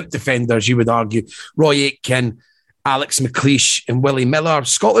 out-and-out defenders, you would argue. Roy Aitken, Alex McLeish and Willie Miller.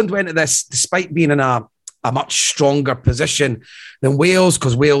 Scotland went to this despite being in a much stronger position than Wales,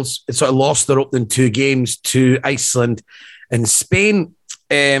 because Wales sort of lost their opening 2 games to Iceland and Spain.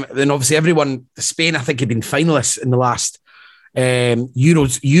 Then obviously Spain, I think, had been finalists in the last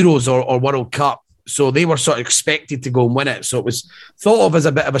Euros or World Cup. So they were sort of expected to go and win it. So it was thought of as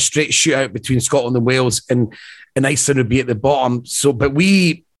a bit of a straight shootout between Scotland and Wales, and Iceland would be at the bottom. So, but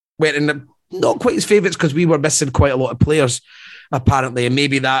we went in not quite as favourites because we were missing quite a lot of players, apparently. And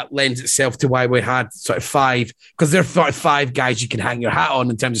maybe that lends itself to why we had sort of 5, because there are sort of 5 guys you can hang your hat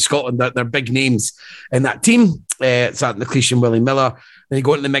on in terms of Scotland. They're big names in that team. It's McLeish and Willie Miller. Then you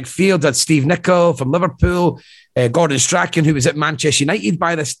go into the midfield, had Steve Nicol from Liverpool, Gordon Strachan, who was at Manchester United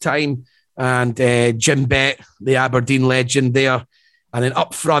by this time, and Jim Bett, the Aberdeen legend there. And then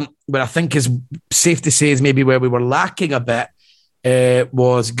up front, where I think is safe to say is maybe where we were lacking a bit,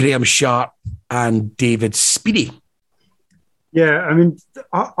 was Graham Sharp and David Speedy. Yeah, I mean,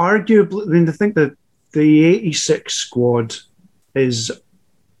 arguably, I think that the 86 squad is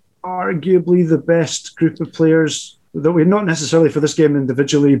arguably the best group of players that we're not necessarily for this game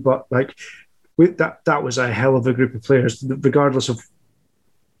individually, but like that was a hell of a group of players, regardless of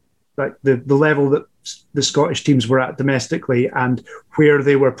like the level that the Scottish teams were at domestically and where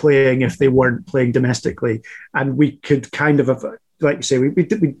they were playing if they weren't playing domestically. And we could kind of have, like you say,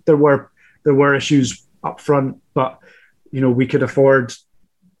 there were issues up front, but we could afford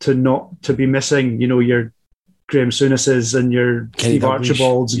to be missing, your Graham Souness's and your Kenny Steve Dalglish.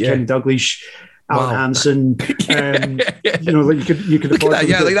 Archibald's and Kenny Dalglish, Alan Hansen. You could Look afford at that.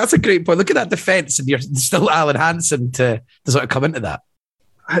 Yeah, that's a great point. Look at that defence, and you're still Alan Hansen to sort of come into that.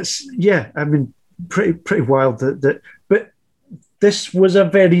 I mean, pretty wild. But this was a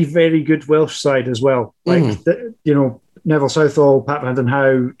very, very good Welsh side as well. Like, Neville Southall, Pat Van Den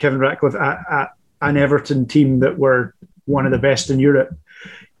Hauwe, Kevin Ratcliffe at an Everton team that were one of the best in Europe.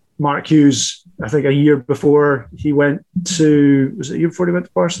 Mark Hughes, I think a year before he went to, was it a year before he went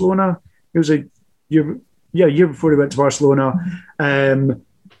to Barcelona? It was a year before he went to Barcelona.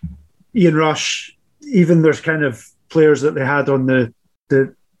 Ian Rush, even there's kind of players that they had on the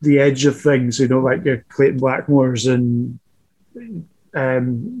edge of things, like your Clayton Blackmores and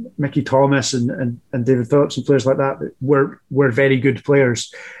Mickey Thomas and David Phillips and players like that were very good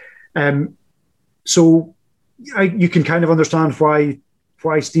players. So you can kind of understand why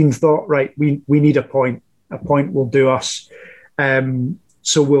Stein thought, right, we need a point. A point will do us.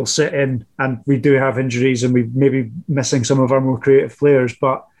 So we'll sit in, and we do have injuries and we may be missing some of our more creative players,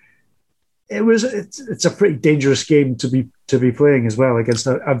 but it's a pretty dangerous game to be playing as well against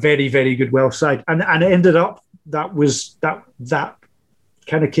a very, very good Welsh side. And it ended up that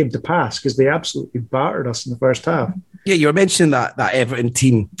kind of came to pass because they absolutely battered us in the first half. Yeah, you were mentioning that Everton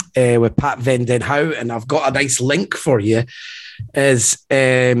team with Pat Van Den Hout, and I've got a nice link for you.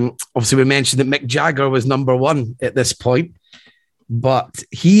 Obviously we mentioned that Mick Jagger was number one at this point, but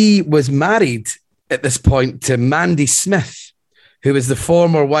he was married at this point to Mandy Smith, who was the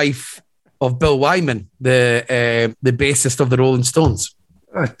former wife of Bill Wyman, the bassist of the Rolling Stones.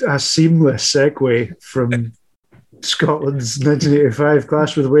 A seamless segue from Scotland's 1985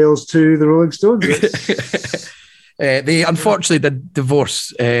 clash with Wales to the Rolling Stones. They unfortunately did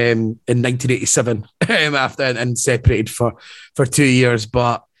divorce in 1987 after and separated for 2 years.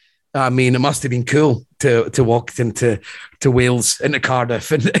 But I mean, it must have been cool to walk into Wales, into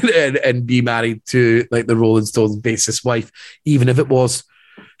Cardiff, and be married to like the Rolling Stones bassist wife, even if it was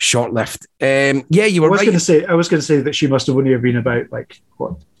short-lived. You were right. I was going to say that she must have only been about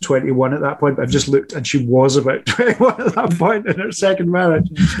 21 at that point, but I've just looked and she was about 21 at that point in her second marriage.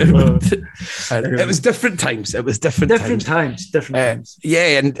 It was different times. Different times.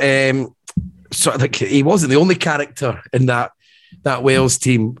 Yeah, and sort of like he wasn't the only character in that Wales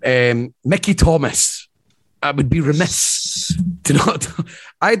team. Mickey Thomas. I would be remiss to not.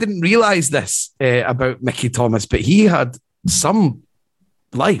 I didn't realise this about Mickey Thomas, but he had some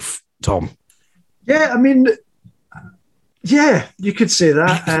life, Tom. Yeah, I mean, yeah, you could say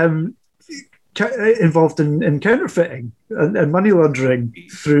that. Involved in counterfeiting and money laundering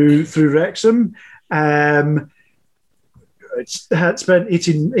through Wrexham. Had spent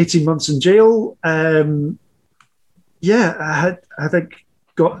 18 months in jail. I think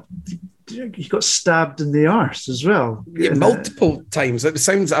he got stabbed in the arse as well. Yeah, multiple times. It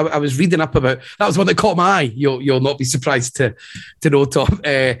sounds. I was reading up about that. Was one that caught my eye. You'll not be surprised to know, Tom.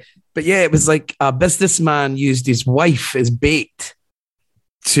 But yeah, it was like a businessman used his wife as bait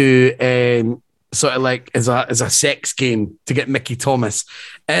to sort of like as a sex game to get Mickey Thomas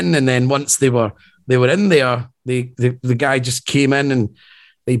in, and then once they were in there, the guy just came in and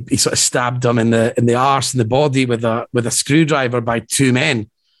he sort of stabbed him in the arse and the body with a screwdriver by two men.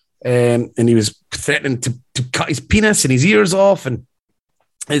 And he was threatening to cut his penis and his ears off, and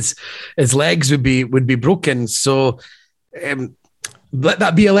his legs would be broken. So let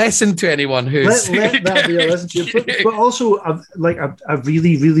that be a lesson to anyone who's let that be a lesson to you. But also, a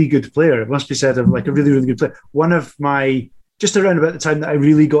really, really good player. It must be said, of like a really, really good player. One of my, just around about the time that I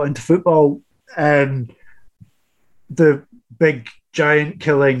really got into football, the big giant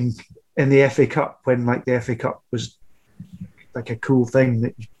killing in the FA Cup, when like the FA Cup was like a cool thing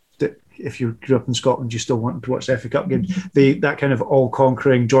that if you grew up in Scotland, you still wanted to watch the FA Cup games. That kind of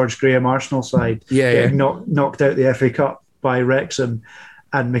all-conquering George Graham Arsenal side knocked out the FA Cup by Wrexham,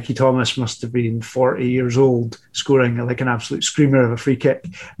 and Mickey Thomas must have been 40 years old, scoring like an absolute screamer of a free kick.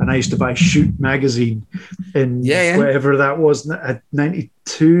 And I used to buy Shoot magazine in whatever that was,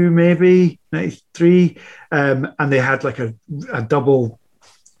 92 maybe, 93, and they had like a double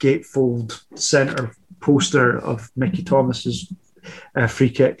gatefold centre poster of Mickey Thomas's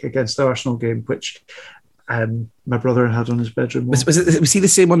free kick against the Arsenal game, which my brother had on his bedroom wall. Was he the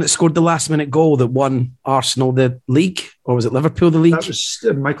same one that scored the last minute goal that won Arsenal the league, or was it Liverpool the league? That was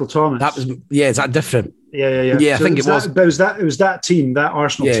Michael Thomas. That was Is that different? Yeah. Yeah, so I think it was. But it was that team, that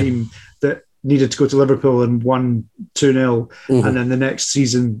Arsenal team, that needed to go to Liverpool and won 2-0, and then the next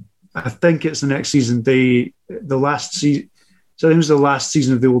season, I think it's the next season, the last season. So I think it was the last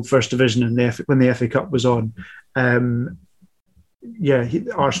season of the old First Division, and when the FA Cup was on.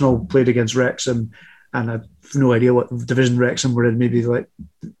 Arsenal played against Wrexham, and I have no idea what division Wrexham were in. Maybe but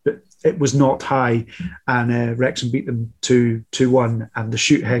it was not high, and Wrexham beat them 2-1, and the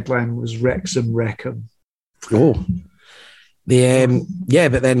Shoot headline was Wrexham Wreckham. Oh,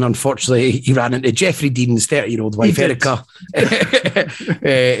 but then unfortunately he ran into Jeffrey Dean's 30-year-old wife Erica.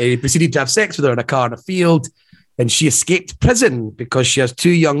 He proceeded to have sex with her in a car in a field, and she escaped prison because she has 2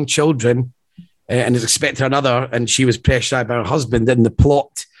 young children. And is expecting another, and she was pressurised by her husband in the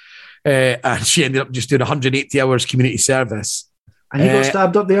plot, and she ended up just doing 180 hours community service. And he got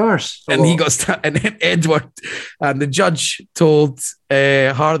stabbed up the arse. And he got stabbed, and then Edward, and the judge told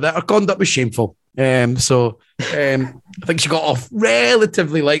her that her conduct was shameful. I think she got off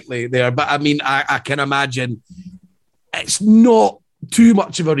relatively lightly there, but I mean, I can imagine it's not too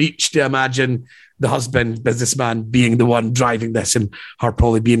much of a reach to imagine the husband, businessman, being the one driving this, and her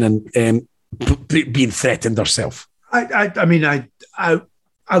probably being threatened herself. I mean, I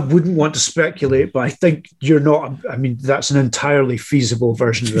wouldn't want to speculate, but I think you're not. I mean, that's an entirely feasible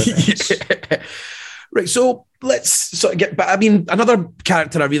version of it. Right. So let's sort of get. But I mean, another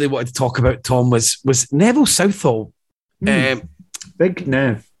character I really wanted to talk about, Tom, was Neville Southall. Big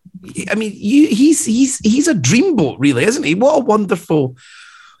Nev. I mean, he's a dreamboat, really, isn't he? What a wonderful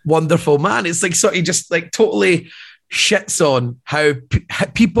wonderful man. It's like sort of just like totally shits on how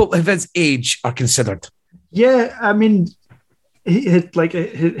people of his age are considered. Yeah, I mean,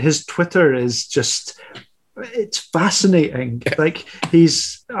 his Twitter is just, it's fascinating. Like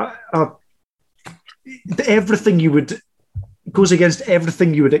he's everything you would, goes against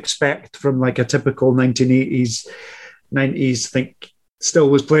everything you would expect from like a typical 1980s, 90s, I think still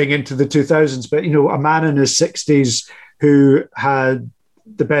was playing into the 2000s, but a man in his 60s who had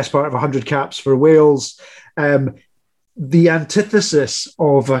the best part of 100 caps for Wales, the antithesis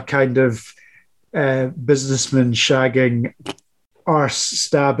of a kind of businessman shagging, arse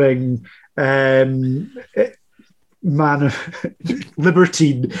stabbing, man of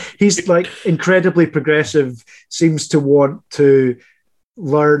libertine. He's like incredibly progressive, seems to want to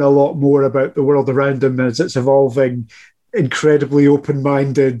learn a lot more about the world around him as it's evolving, incredibly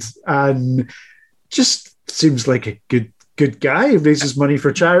open-minded, and just seems like a good guy. He raises money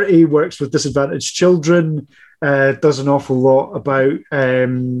for charity, works with disadvantaged children, does an awful lot about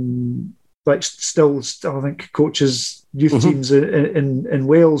still I think coaches youth teams in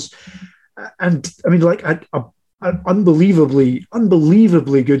Wales. And I mean, like an unbelievably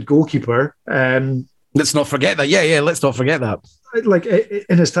good goalkeeper. Let's not forget that. Yeah, let's not forget that. Like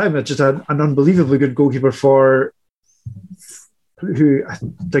in his time, just an unbelievably good goalkeeper for who I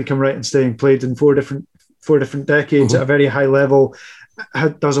think I'm right in saying played in four different decades at a very high level.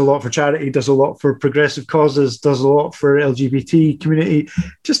 Does a lot for charity, does a lot for progressive causes, does a lot for LGBT community.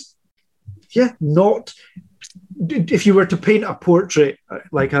 Just not. If you were to paint a portrait,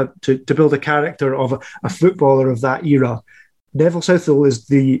 to build a character of a footballer of that era, Neville Southall is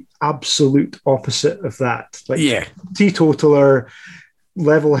the absolute opposite of that. Teetotaler,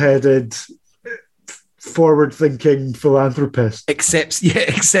 level-headed, forward-thinking philanthropist. Accepts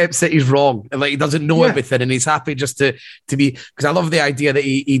that he's wrong and he doesn't know everything, and he's happy just to be. Because I love the idea that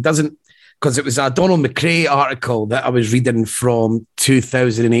he doesn't. Because it was a Donald McRae article that I was reading from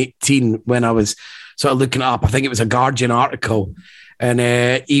 2018 when I was sort of looking it up. I think it was a Guardian article, and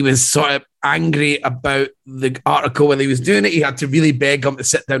he was sort of angry about the article when he was doing it. He had to really beg him to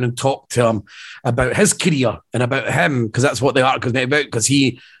sit down and talk to him about his career and about him, because that's what the article's about, because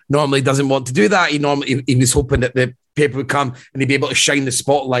he normally doesn't want to do that. He was hoping that the paper would come and he'd be able to shine the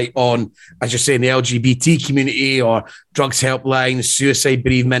spotlight on, as you're saying, the LGBT community or drugs helplines, suicide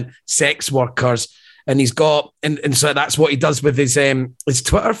bereavement, sex workers. And he's got, and so that's what he does with his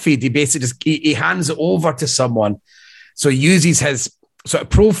Twitter feed. He basically he hands it over to someone. So he uses his sort of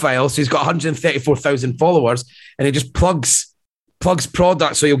profile. So he's got 134,000 followers, and he just plugs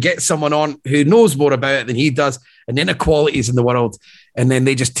products. So you'll get someone on who knows more about it than he does, and inequalities in the world. And then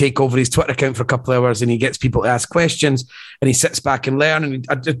they just take over his Twitter account for a couple of hours, and he gets people to ask questions, and he sits back and learn. And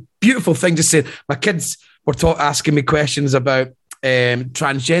a beautiful thing, just saying, my kids were asking me questions about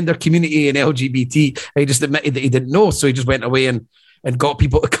transgender community and LGBT. And he just admitted that he didn't know. So he just went away and got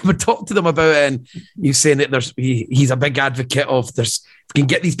people to come and talk to them about it. And he's saying that he's a big advocate of if we can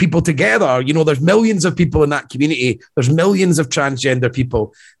get these people together, there's millions of people in that community. There's millions of transgender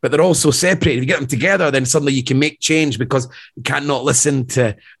people, but they're all so separated. If you get them together, then suddenly you can make change, because you can't not listen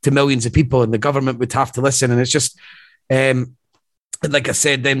to millions of people, and the government would have to listen. And it's just, like I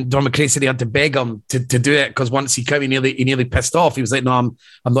said, then Don McRae said he had to beg him to do it, because once he came, he nearly pissed off. He was like, no, I'm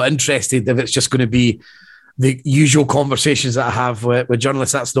not interested. If it's just going to be the usual conversations that I have with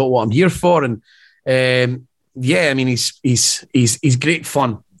journalists, that's not what I'm here for. And I mean, he's great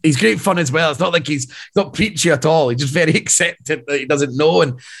fun. He's great fun as well. It's not like he's not preachy at all. He's just very accepted that he doesn't know.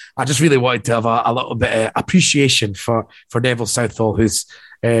 And I just really wanted to have a little bit of appreciation for Neville Southall, who's,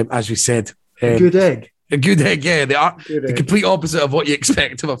 as we said, good egg. A good egg, yeah. The complete opposite of what you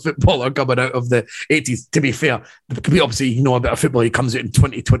expect of a footballer coming out of the 80s. To be fair, the complete opposite, about a footballer, he comes out in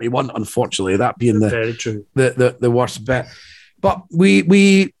 2021, unfortunately, that being very true. The worst bit. But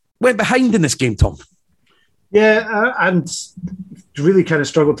we went behind in this game, Tom. Yeah, and really kind of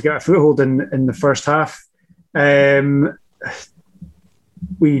struggled to get a foothold in the first half.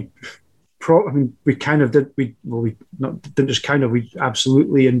 We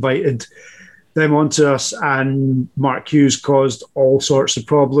absolutely invited them onto us, and Mark Hughes caused all sorts of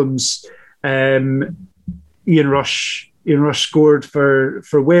problems. Ian Rush scored for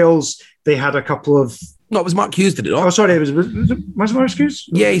Wales. They had a couple of... No, it was Mark Hughes, did it not? Oh, sorry, was Mark Hughes?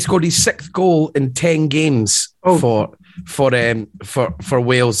 Yeah, he scored his 6th goal in 10 games for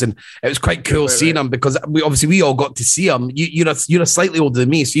Wales, and it was quite cool seeing him, because we all got to see him. You're slightly older than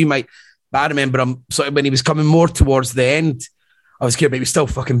me, so you might... But I remember him sort of when he was coming more towards the end. I was scared, but he was still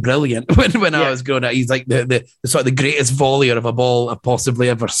fucking brilliant when I was growing up. He's like the sort of the greatest volleyer of a ball I've possibly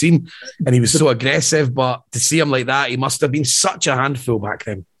ever seen. And he was so aggressive, but to see him like that, he must have been such a handful back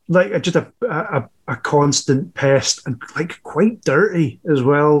then. like just a constant pest and like quite dirty as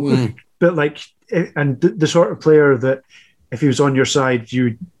well. But like, and the sort of player that if he was on your side,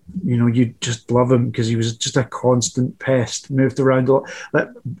 you'd just love him because he was just a constant pest, moved around a lot. Like,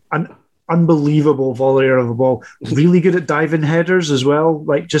 an unbelievable volleyer of the ball, really good at diving headers as well.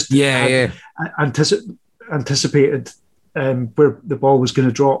 Like just anticipated where the ball was going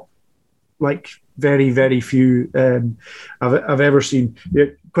to drop. Like very, very few I've ever seen. Yeah,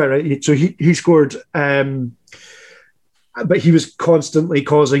 quite right. So he scored, but he was constantly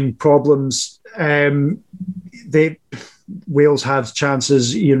causing problems. Wales had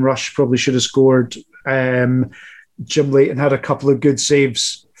chances. Ian Rush probably should have scored. Jim Leighton had a couple of good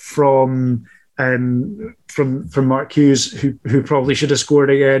saves from Mark Hughes, who probably should have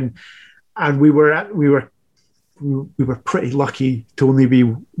scored again. And we were pretty lucky to only be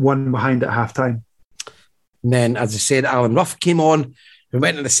one behind at halftime. And then, as I said, Alan Rough came on. We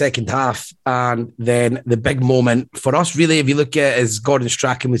went in the second half, and then the big moment for us, really, if you look at it, is Gordon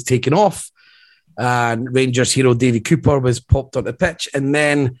Strachan was taken off, and Rangers hero Davy Cooper was popped on the pitch. And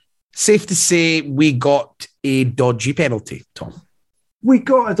then, safe to say, we got a dodgy penalty, Tom. We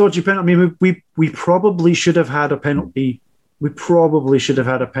got a dodgy penalty. I mean, we probably should have had a penalty. We probably should have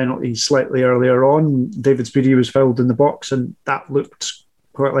had a penalty slightly earlier on. David Speedie was fouled in the box, and that looked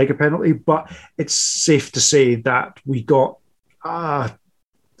quite like a penalty. But it's safe to say that we got a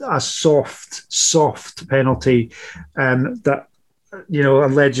soft penalty, that,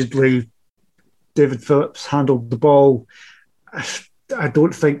 allegedly David Phillips handled the ball. I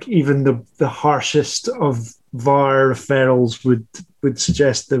don't think even the harshest of VAR referrals would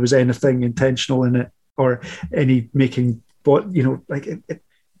suggest there was anything intentional in it or any making. But it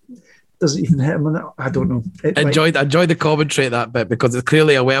doesn't even hit him. I don't know. Enjoyed the commentary at that bit because it's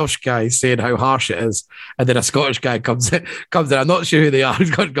clearly a Welsh guy saying how harsh it is, and then a Scottish guy comes in. I'm not sure who they are.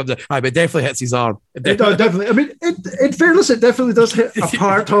 Comes in. But it definitely hits his arm. Definitely. I mean, in fairness, it definitely does hit a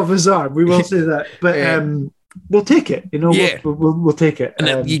part of his arm. We will say that, but we'll take it. We'll take it.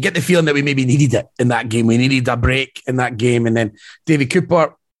 And you get the feeling that we maybe needed it in that game. We needed a break in that game, and then Davy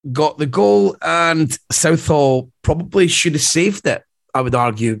Cooper got the goal, and Southall probably should have saved it, I would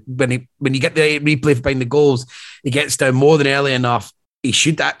argue. When you get the replay behind the goals, he gets down more than early enough. He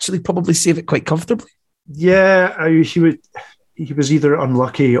should actually probably save it quite comfortably. Yeah, he was either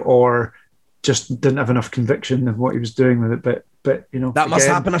unlucky or just didn't have enough conviction of what he was doing with it. But that must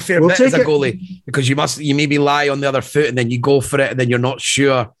happen a fair bit as a goalie, because you maybe lie on the other foot and then you go for it and then you're not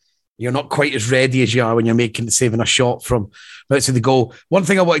sure. You're not quite as ready as you are when you're saving a shot from outside the goal. One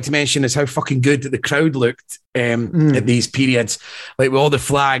thing I wanted to mention is how fucking good the crowd looked at these periods, like with all the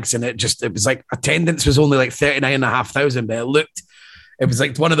flags, and it was like attendance was only like 39,500, but it was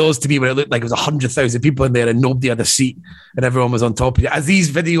like one of those to me where it looked like it was 100,000 people in there and nobody had a seat and everyone was on top of it, as these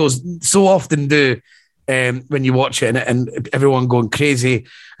videos so often do when you watch it, and everyone going crazy.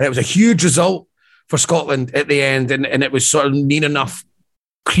 And it was a huge result for Scotland at the end, and it was sort of near enough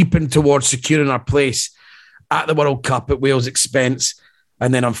creeping towards securing our place at the World Cup at Wales' expense.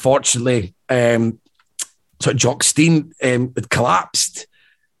 And then unfortunately, Jock Stein had collapsed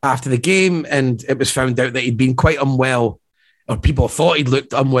after the game, and it was found out that he'd been quite unwell, or people thought he'd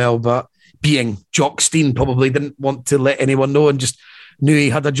looked unwell, but being Jock Stein probably didn't want to let anyone know and just knew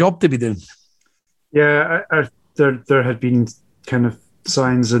he had a job to be doing. Yeah, there had been kind of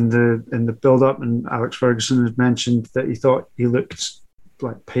signs in the build-up, and Alex Ferguson had mentioned that he thought he looked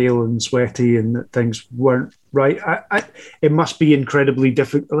like pale and sweaty and that things weren't right. It must be incredibly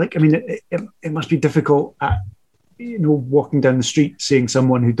difficult. Like, I mean, it must be difficult at, walking down the street, seeing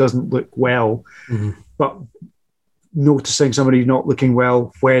someone who doesn't look well, but noticing somebody not looking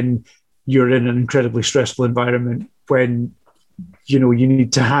well when you're in an incredibly stressful environment, when, you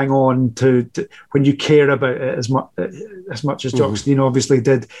need to hang on to when you care about it as much as Jock Stein obviously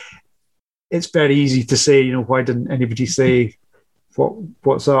did. It's very easy to say, why didn't anybody say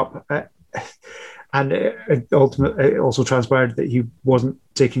what's up? And it ultimately also transpired that he wasn't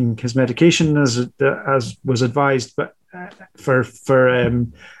taking his medication as was advised. But for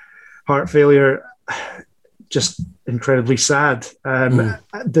heart failure, just incredibly sad.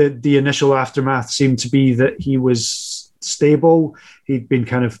 The initial aftermath seemed to be that he was stable. He'd been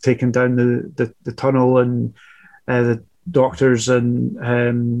kind of taken down the tunnel, and the doctors and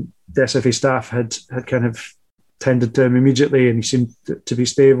the SFA staff had kind of tended to him immediately, and he seemed to be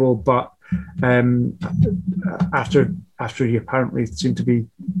stable. But after he apparently seemed to be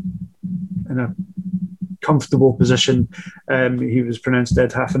in a comfortable position, he was pronounced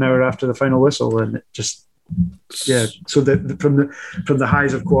dead half an hour after the final whistle, and it just so that from the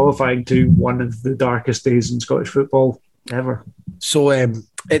highs of qualifying to one of the darkest days in Scottish football ever. So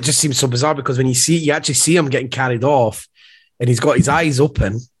it just seems so bizarre because when you actually see him getting carried off and he's got his eyes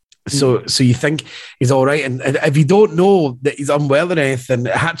open. So you think he's all right. And if you don't know that he's unwell or anything,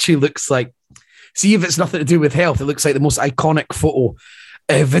 it actually looks like, see if it's nothing to do with health, it looks like the most iconic photo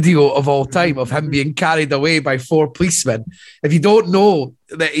video of all time of him being carried away by 4 policemen. If you don't know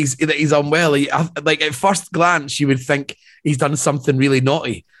that he's unwell, like at first glance, you would think he's done something really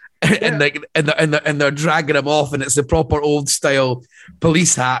naughty. Yeah. and they're dragging him off, and it's the proper old style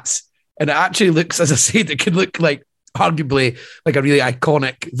police hats. And it actually looks, as I said, it could look like arguably like a really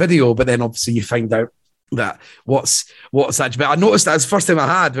iconic video, but then obviously you find out that what's actually. But I noticed that was the first time I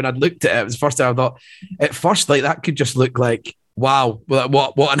had when I'd looked at it. It was the first time I thought at first, like, that could just look like, wow,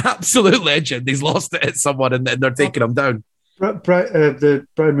 what an absolute legend. He's lost it at someone and they're taking him down. The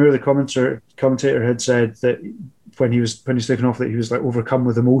Brian Moore, the commentator, had said that when he's taken off, that he was like overcome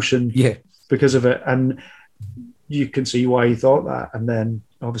with emotion, because of it, and you can see why he thought that, and then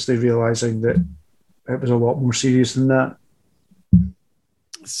obviously realizing that it was a lot more serious than that.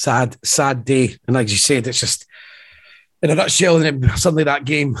 Sad day, and like you said, it's just in a nutshell. And suddenly that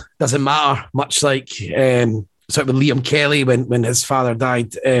game doesn't matter, much like sort of with Liam Kelly when his father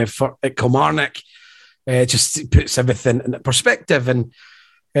died at Kilmarnock. Just puts everything in perspective, and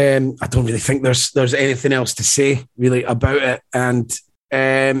I don't really think there's anything else to say really about it. And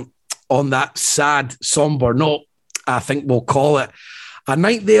on that sad, somber note, I think we'll call it a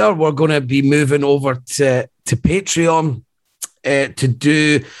night there. We're going to be moving over to Patreon to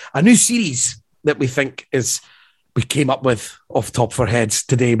do a new series that we think we came up with off the top of our heads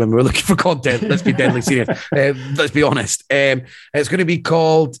today when we were looking for content. Let's be deadly serious. Let's be honest. It's going to be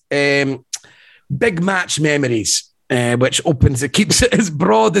called Big Match Memories, which keeps it as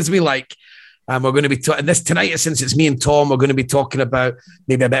broad as we like. And we're going to be talking this tonight, since it's me and Tom, we're going to be talking about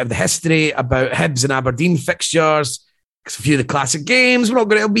maybe a bit of the history, about Hibs and Aberdeen fixtures, a few of the classic games.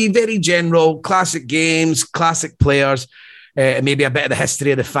 It'll be very general, classic games, classic players, and maybe a bit of the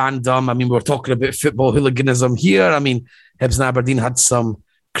history of the fandom. I mean, we're talking about football hooliganism here. I mean, Hibs and Aberdeen had some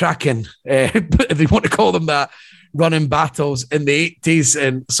cracking, if you want to call them that, running battles in the 80s,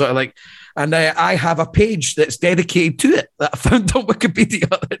 and sort of like, and I have a page that's dedicated to it that I found on Wikipedia.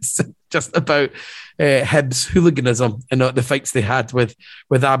 It's just about Hibs hooliganism and the fights they had with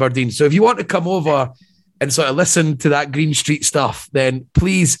Aberdeen. So if you want to come over and sort of listen to that Green Street stuff, then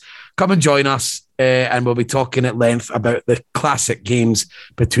please come and join us, and we'll be talking at length about the classic games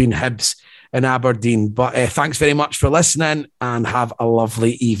between Hibs and Aberdeen. But thanks very much for listening, and have a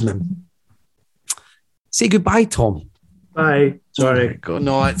lovely evening. Say goodbye, Tom. Bye. Sorry. Oh,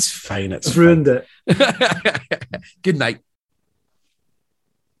 no, it's fine. I've ruined it. Good night.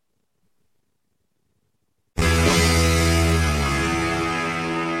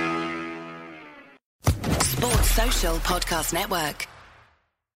 Sports Social Podcast Network.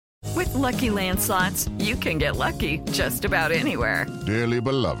 With Lucky Land Slots, you can get lucky just about anywhere. Dearly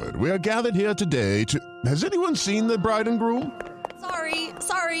beloved, we are gathered here today to... Has anyone seen the bride and groom?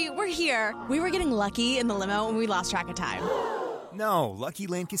 Sorry, we're here. We were getting lucky in the limo and we lost track of time. No, Lucky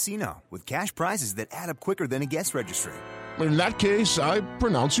Land Casino, with cash prizes that add up quicker than a guest registry. In that case, I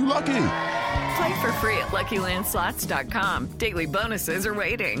pronounce you lucky. Play for free at LuckyLandSlots.com. Daily bonuses are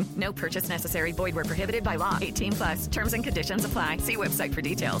waiting. No purchase necessary. Void where prohibited by law. 18+. Terms and conditions apply. See website for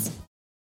details.